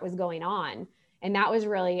any of that was going on. And that was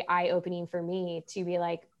really eye-opening for me to be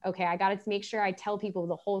like, okay, I got to make sure I tell people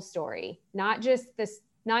the whole story, not just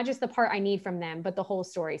the part I need from them, but the whole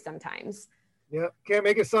story sometimes. Yeah. Can't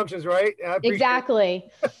make assumptions, right? Exactly.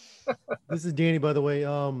 This is Danny, by the way.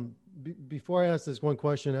 Before I ask this one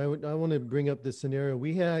question, I want to bring up this scenario.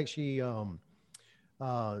 We had actually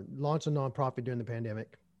launched a nonprofit during the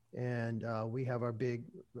pandemic, and we have our big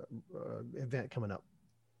event coming up.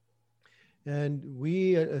 And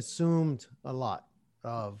we assumed a lot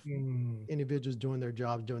of individuals doing their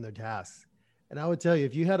jobs, doing their tasks. And I would tell you,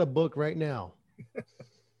 if you had a book right now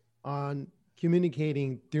on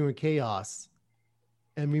communicating through chaos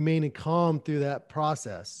and remaining calm through that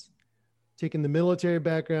process, taking the military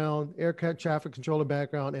background, air traffic controller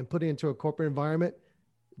background, and put it into a corporate environment,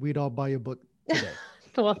 we'd all buy your book today.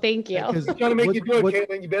 Well, thank you. Trying to make you do it,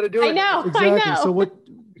 Caitlin. You better do it. I know. Exactly. I know. So what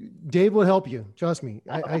Dave will help you. Trust me.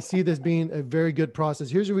 I see this being a very good process.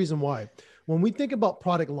 Here's the reason why. When we think about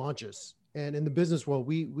product launches, and in the business world,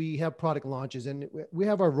 we have product launches and we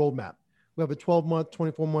have our roadmap. We have a 12-month,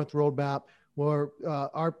 24-month roadmap where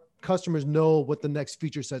our customers know what the next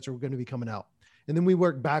feature sets are going to be coming out. And then we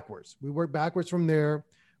work backwards. We work backwards from there,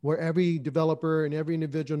 where every developer and every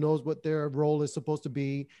individual knows what their role is supposed to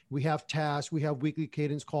be. We have tasks, we have weekly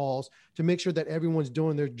cadence calls to make sure that everyone's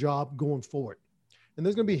doing their job going forward. And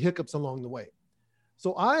there's going to be hiccups along the way.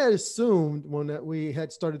 So I had assumed when we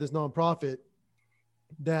had started this nonprofit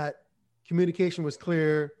that communication was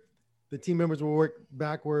clear, the team members will work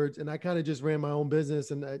backwards, and I kind of just ran my own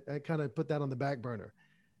business, and I kind of put that on the back burner.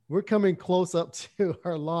 We're coming close up to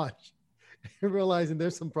our launch and realizing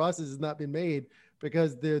there's some processes not been made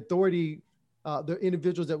because the authority, the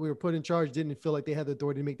individuals that we were put in charge didn't feel like they had the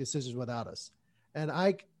authority to make decisions without us. And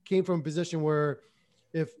I came from a position where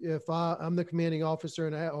if I'm the commanding officer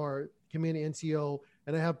or commanding NCO,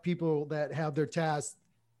 and I have people that have their tasks,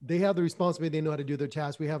 they have the responsibility, they know how to do their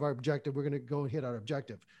tasks. We have our objective. We're going to go and hit our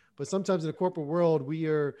objective. But sometimes in the corporate world, we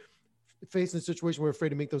are facing a situation where we're afraid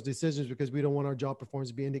to make those decisions because we don't want our job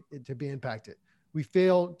performance to be impacted. We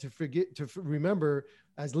fail to remember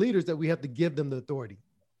as leaders that we have to give them the authority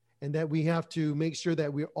and that we have to make sure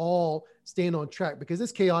that we're all staying on track because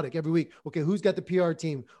it's chaotic every week. Okay, who's got the PR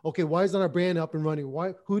team? Okay, why isn't our brand up and running?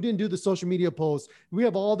 Who didn't do the social media posts? We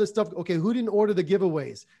have all this stuff. Okay, who didn't order the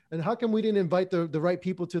giveaways? And how come we didn't invite the right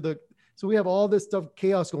people so we have all this stuff,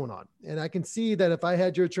 chaos going on. And I can see that if I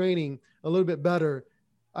had your training a little bit better,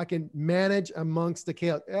 I can manage amongst the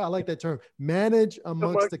chaos. Yeah, I like that term. Manage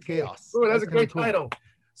amongst the chaos. Oh, that's a great title.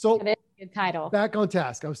 So That is a good title. back on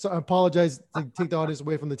task. I apologize to take the audience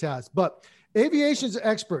away from the task, but aviation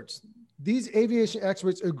experts, these aviation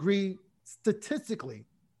experts agree statistically.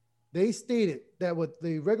 They stated that with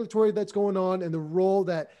the regulatory that's going on and the role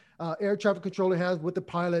that air traffic controller has with the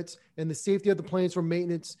pilots and the safety of the planes for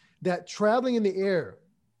maintenance, that traveling in the air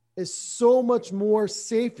is so much more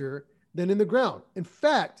safer than in the ground. In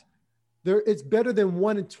fact, it's better than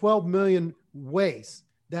 1 in 12 million ways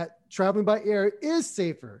that traveling by air is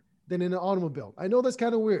safer than in an automobile. I know that's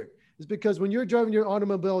kind of weird. It's because when you're driving your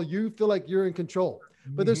automobile, you feel like you're in control.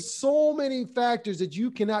 but there's so many factors that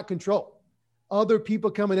you cannot control. Other people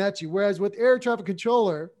coming at you. Whereas with air traffic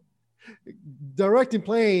controller directing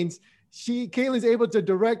planes, Kaylee's able to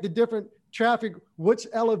direct the different traffic, which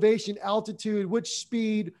elevation, altitude, which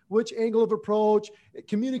speed, which angle of approach,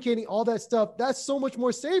 communicating all that stuff. That's so much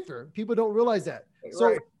more safer. People don't realize that.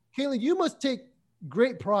 So Kaylee, you must take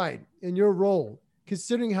great pride in your role,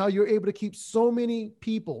 considering how you're able to keep so many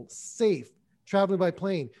people safe traveling by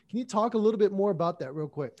plane. Can you talk a little bit more about that real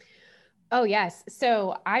quick? Oh, yes.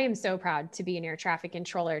 So I am so proud to be an air traffic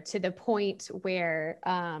controller, to the point where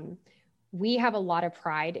we have a lot of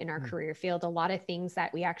pride in our career field, a lot of things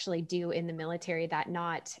that we actually do in the military that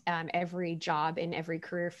not every job in every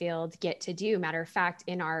career field get to do. Matter of fact,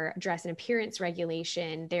 in our dress and appearance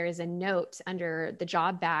regulation, there is a note under the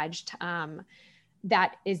job badge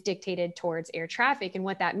that is dictated towards air traffic. And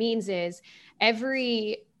what that means is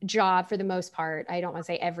every job, for the most part, I don't want to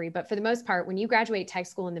say every, but for the most part, when you graduate tech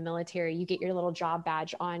school in the military, you get your little job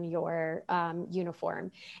badge on your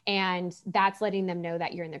uniform. And that's letting them know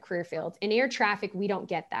that you're in the career field. In air traffic, we don't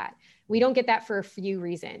get that. We don't get that for a few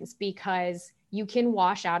reasons, because you can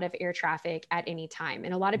wash out of air traffic at any time.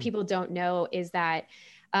 And a lot of people don't know is that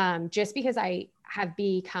just because I have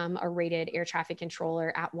become a rated air traffic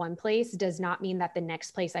controller at one place does not mean that the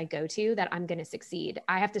next place I go to that I'm going to succeed.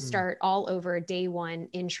 I have to start all over day one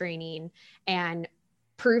in training and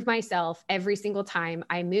prove myself every single time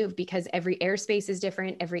I move, because every airspace is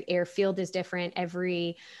different. Every airfield is different.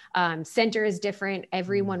 Every center is different.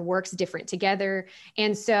 Everyone works different together.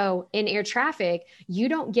 And so in air traffic, you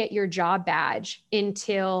don't get your job badge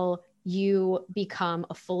until you become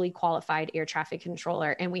a fully qualified air traffic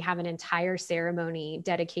controller. And we have an entire ceremony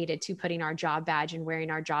dedicated to putting our job badge and wearing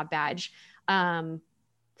our job badge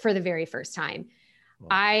for the very first time. Wow.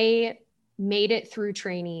 I made it through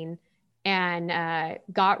training and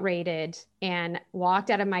got rated and walked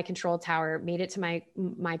out of my control tower, made it to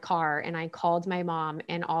my car, and I called my mom,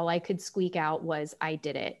 and all I could squeak out was, I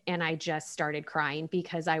did it. And I just started crying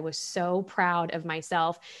because I was so proud of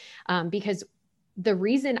myself, because the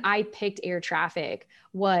reason I picked air traffic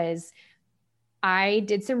was I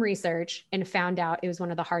did some research and found out it was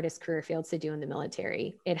one of the hardest career fields to do in the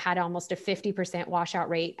military. It had almost a 50% washout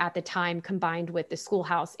rate at the time, combined with the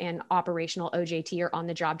schoolhouse and operational OJT, or on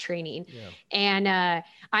the job training. Yeah. And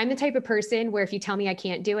I'm the type of person where if you tell me I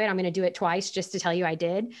can't do it, I'm going to do it twice just to tell you I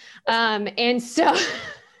did. And so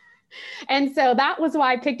that was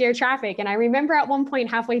why I picked air traffic. And I remember at one point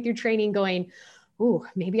halfway through training going, ooh,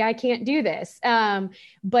 maybe I can't do this.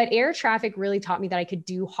 But air traffic really taught me that I could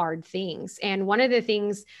do hard things. And one of the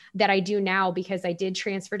things that I do now, because I did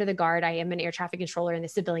transfer to the Guard, I am an air traffic controller in the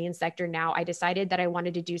civilian sector now. I decided that I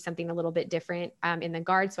wanted to do something a little bit different in the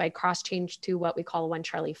Guard. So I cross-changed to what we call 1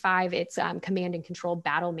 Charlie 5. It's command and control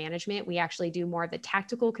battle management. We actually do more of the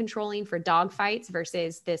tactical controlling for dogfights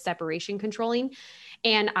versus the separation controlling.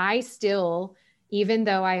 And I still, even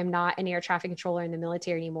though I am not an air traffic controller in the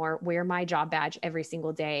military anymore, wear my job badge every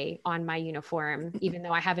single day on my uniform. Even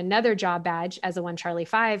though I have another job badge as a 1 Charlie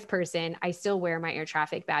 5 person, I still wear my air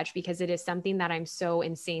traffic badge because it is something that I'm so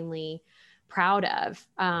insanely proud of.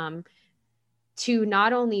 To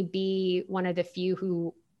not only be one of the few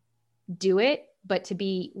who do it, but to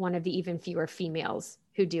be one of the even fewer females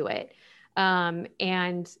who do it.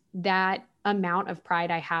 And that amount of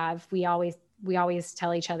pride I have, we always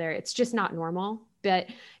tell each other it's just not normal, but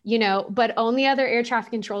only other air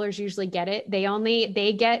traffic controllers usually get it.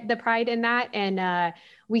 They get the pride in that. And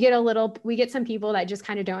we get some people that just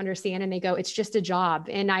kind of don't understand, and they go, it's just a job.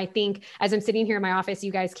 And I think as I'm sitting here in my office,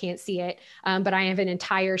 you guys can't see it, but I have an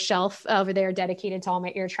entire shelf over there dedicated to all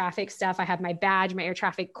my air traffic stuff. I have my badge, my air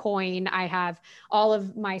traffic coin. I have all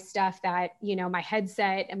of my stuff that, my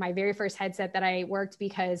headset, and my very first headset that I worked,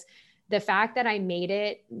 because the fact that I made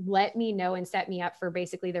it let me know and set me up for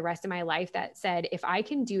basically the rest of my life, that said, if I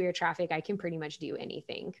can do air traffic, I can pretty much do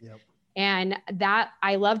anything. Yep. And that,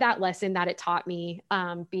 I love that lesson that it taught me,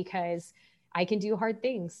 because I can do hard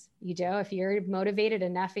things. If you're motivated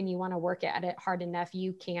enough and you want to work at it hard enough,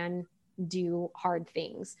 you can do hard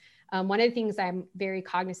things. One of the things I'm very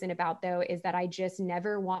cognizant about, though, is that I just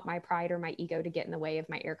never want my pride or my ego to get in the way of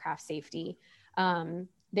my aircraft safety.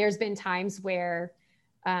 There's been times where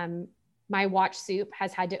my watch soup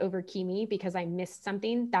has had to overkey me because I missed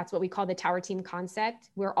something. That's what we call the tower team concept.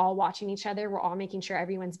 We're all watching each other. We're all making sure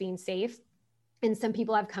everyone's being safe. And some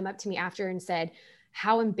people have come up to me after and said,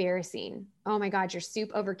 how embarrassing. Oh my God, your soup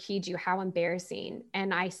overkeyed you. How embarrassing.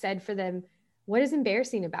 And I said for them, what is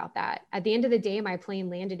embarrassing about that? At the end of the day, my plane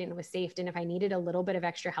landed and was safe. And if I needed a little bit of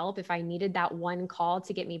extra help, if I needed that one call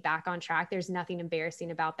to get me back on track, there's nothing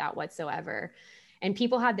embarrassing about that whatsoever. And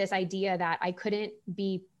people had this idea that I couldn't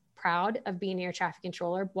be proud of being an air traffic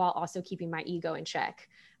controller while also keeping my ego in check.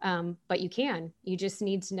 But you can. You just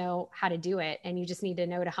need to know how to do it. And you just need to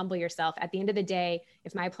know to humble yourself. At the end of the day,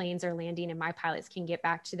 if my planes are landing and my pilots can get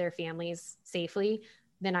back to their families safely,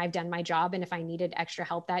 then I've done my job. And if I needed extra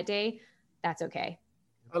help that day, that's okay.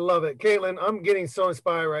 I love it. Caitlin, I'm getting so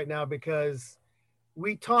inspired right now because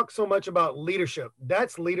we talk so much about leadership.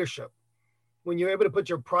 That's leadership. When you're able to put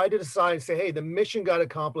your pride to the side and say, hey, the mission got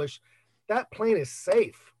accomplished, that plane is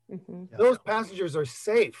safe. Mm-hmm. Those passengers are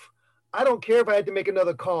safe. I don't care if I had to make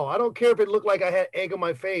another call. I don't care if it looked like I had egg on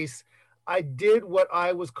my face. I did what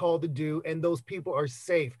I was called to do, and those people are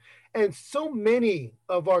safe. And so many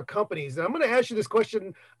of our companies, and I'm going to ask you this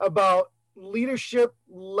question about leadership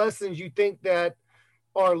lessons you think that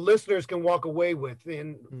our listeners can walk away with.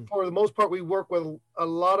 And for the most part, we work with a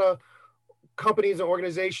lot of companies and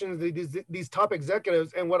organizations, these top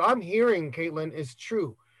executives. And what I'm hearing, Caitlin, is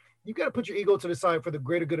true. You got to put your ego to the side for the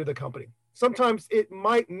greater good of the company. Sometimes it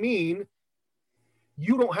might mean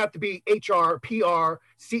you don't have to be HR, PR,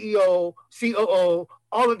 CEO, COO,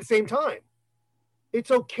 all at the same time.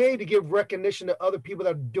 It's okay to give recognition to other people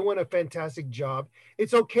that are doing a fantastic job.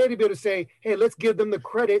 It's okay to be able to say, hey, let's give them the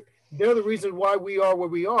credit. They're the reason why we are where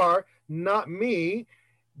we are, not me.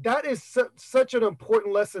 That is such an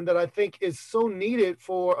important lesson that I think is so needed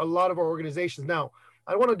for a lot of our organizations. Now,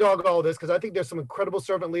 I don't want to dog all this because I think there's some incredible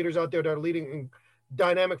servant leaders out there that are leading in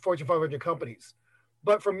dynamic Fortune 500 companies.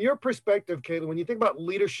 But from your perspective, Caitlin, when you think about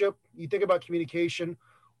leadership, you think about communication,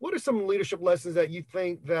 what are some leadership lessons that you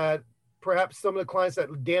think that perhaps some of the clients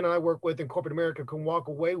that Dan and I work with in corporate America can walk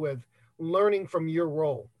away with learning from your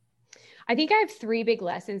role? I think I have 3 big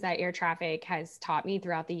lessons that air traffic has taught me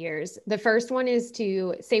throughout the years. The first one is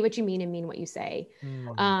to say what you mean and mean what you say.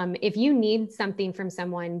 If you need something from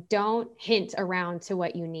someone, don't hint around to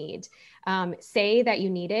what you need. Say that you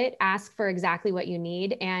need it, ask for exactly what you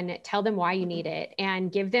need, and tell them why you need it,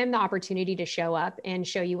 and give them the opportunity to show up and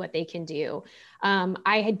show you what they can do.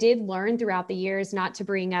 I did learn throughout the years, not to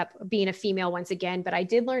bring up being a female once again, but I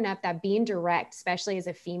did learn up that being direct, especially as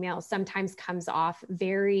a female, sometimes comes off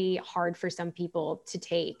very hard for some people to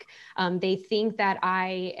take. They think that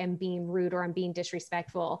I am being rude or I'm being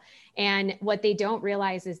disrespectful. And what they don't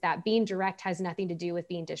realize is that being direct has nothing to do with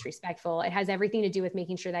being disrespectful. It has everything to do with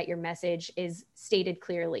making sure that your message is stated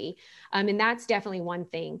clearly. And that's definitely one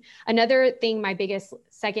thing. Another thing, my biggest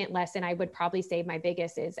second lesson, I would probably say my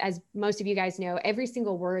biggest is, as most of you guys know, every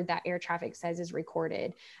single word that air traffic says is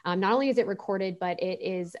recorded. Not only is it recorded, but it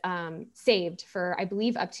is saved for, I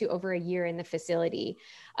believe, up to over a year in the facility.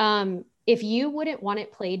 If you wouldn't want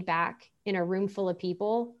it played back in a room full of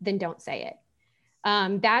people, then don't say it.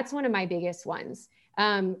 That's one of my biggest ones.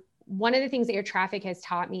 One of the things air traffic has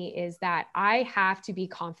taught me is that I have to be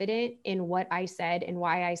confident in what I said and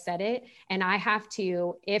why I said it. And I have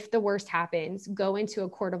to, if the worst happens, go into a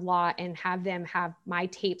court of law and have them have my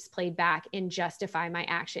tapes played back and justify my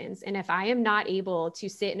actions. And if I am not able to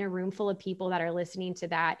sit in a room full of people that are listening to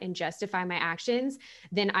that and justify my actions,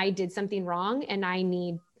 then I did something wrong, and I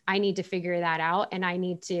need to figure that out. And I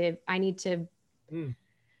need to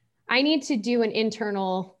do an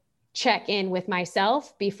internal check in with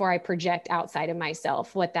myself before I project outside of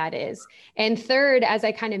myself what that is. And third, as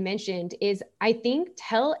I kind of mentioned, is I think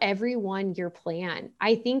tell everyone your plan.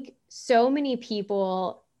 I think so many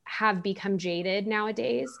people have become jaded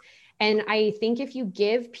nowadays. And I think if you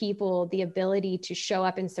give people the ability to show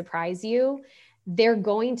up and surprise you, they're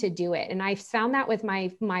going to do it. And I found that with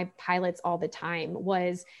my pilots all the time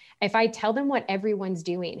was, if I tell them what everyone's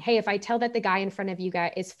doing, hey, if I tell that the guy in front of you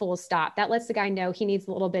guy is full stop, that lets the guy know he needs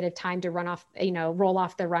a little bit of time to roll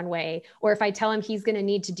off the runway. Or if I tell him he's going to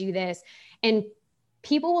need to do this, and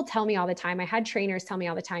people will tell me all the time, I had trainers tell me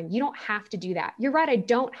all the time, you don't have to do that. You're right, I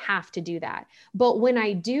don't have to do that. But when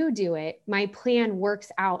I do it, my plan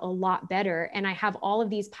works out a lot better. And I have all of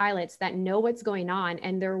these pilots that know what's going on,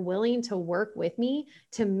 and they're willing to work with me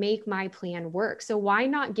to make my plan work. So why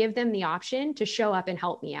not give them the option to show up and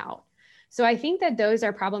help me out? So I think that those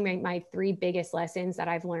are probably my 3 biggest lessons that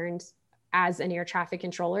I've learned as an air traffic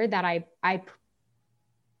controller that I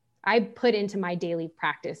put into my daily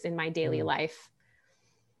practice in my daily life.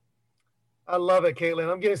 I love it,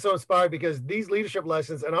 Caitlin. I'm getting so inspired because these leadership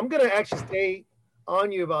lessons, and I'm going to actually stay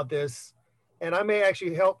on you about this, and I may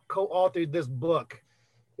actually help co-author this book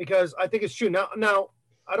because I think it's true. Now,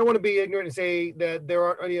 I don't want to be ignorant and say that there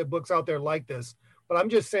aren't any books out there like this, but I'm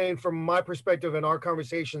just saying from my perspective in our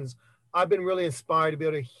conversations, I've been really inspired to be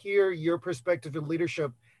able to hear your perspective in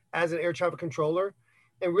leadership as an air traffic controller.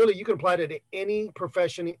 And really, you can apply it to any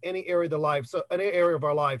profession, any area of the life, so any area of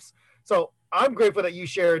our lives. So I'm grateful that you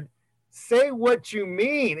shared Say what you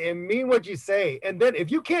mean and mean what you say. And then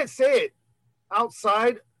if you can't say it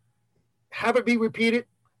outside, have it be repeated,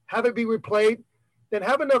 have it be replayed, then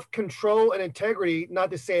have enough control and integrity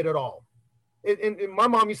not to say it at all. And my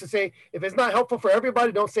mom used to say, if it's not helpful for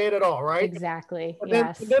everybody, don't say it at all, right? Exactly. And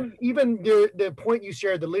yes. then even the point you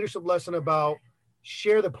shared, the leadership lesson about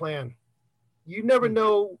share the plan. You never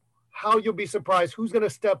know how you'll be surprised, who's going to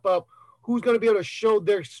step up, who's going to be able to show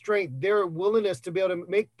their strength, their willingness to be able to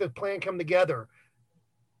make the plan come together.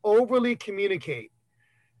 Overly communicate.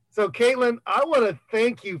 So, Caitlin, I want to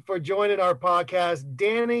thank you for joining our podcast.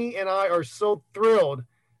 Danny and I are so thrilled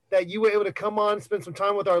that you were able to come on, spend some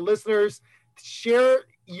time with our listeners, share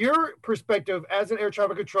your perspective as an air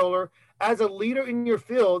traffic controller, as a leader in your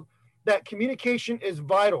field, that communication is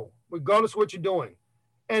vital, regardless of what you're doing.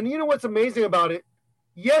 And you know what's amazing about it?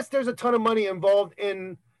 Yes, there's a ton of money involved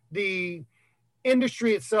in the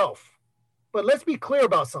industry itself, but let's be clear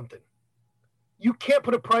about something. You can't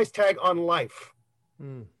put a price tag on life.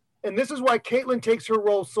 And this is why Caitlin takes her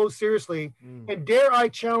role so seriously. And dare I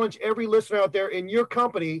challenge every listener out there in your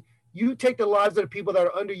company, you take the lives of the people that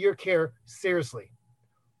are under your care seriously.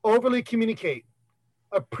 Overly communicate,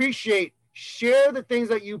 appreciate, share the things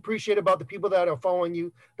that you appreciate about the people that are following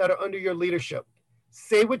you, that are under your leadership.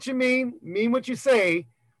 Say what you mean what you say.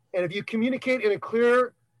 And if you communicate in a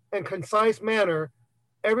clear and concise manner,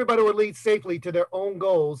 everybody will lead safely to their own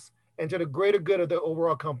goals and to the greater good of the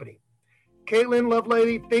overall company. Caitlin,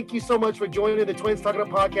 Lovelady, thank you so much for joining the Twins Talking Up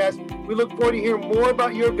podcast. We look forward to hearing more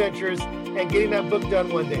about your adventures and getting that book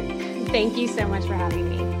done one day. Thank you so much for having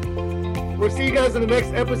me. We'll see you guys in the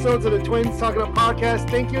next episodes of the Twins Talking Up podcast.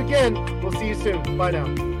 Thank you again. We'll see you soon. Bye now.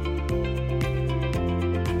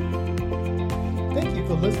 Thank you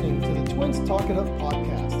for listening to the Twins Talking Up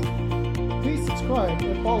podcast. Please subscribe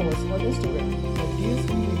and follow us on Instagram at DSB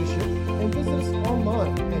Leadership and visit us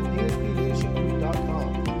online at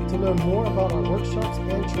dsbleadershipgroup.com to learn more about our workshops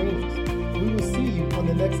and trainings. We will see you on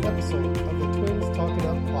the next episode of the Twins Talking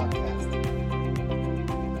Up podcast.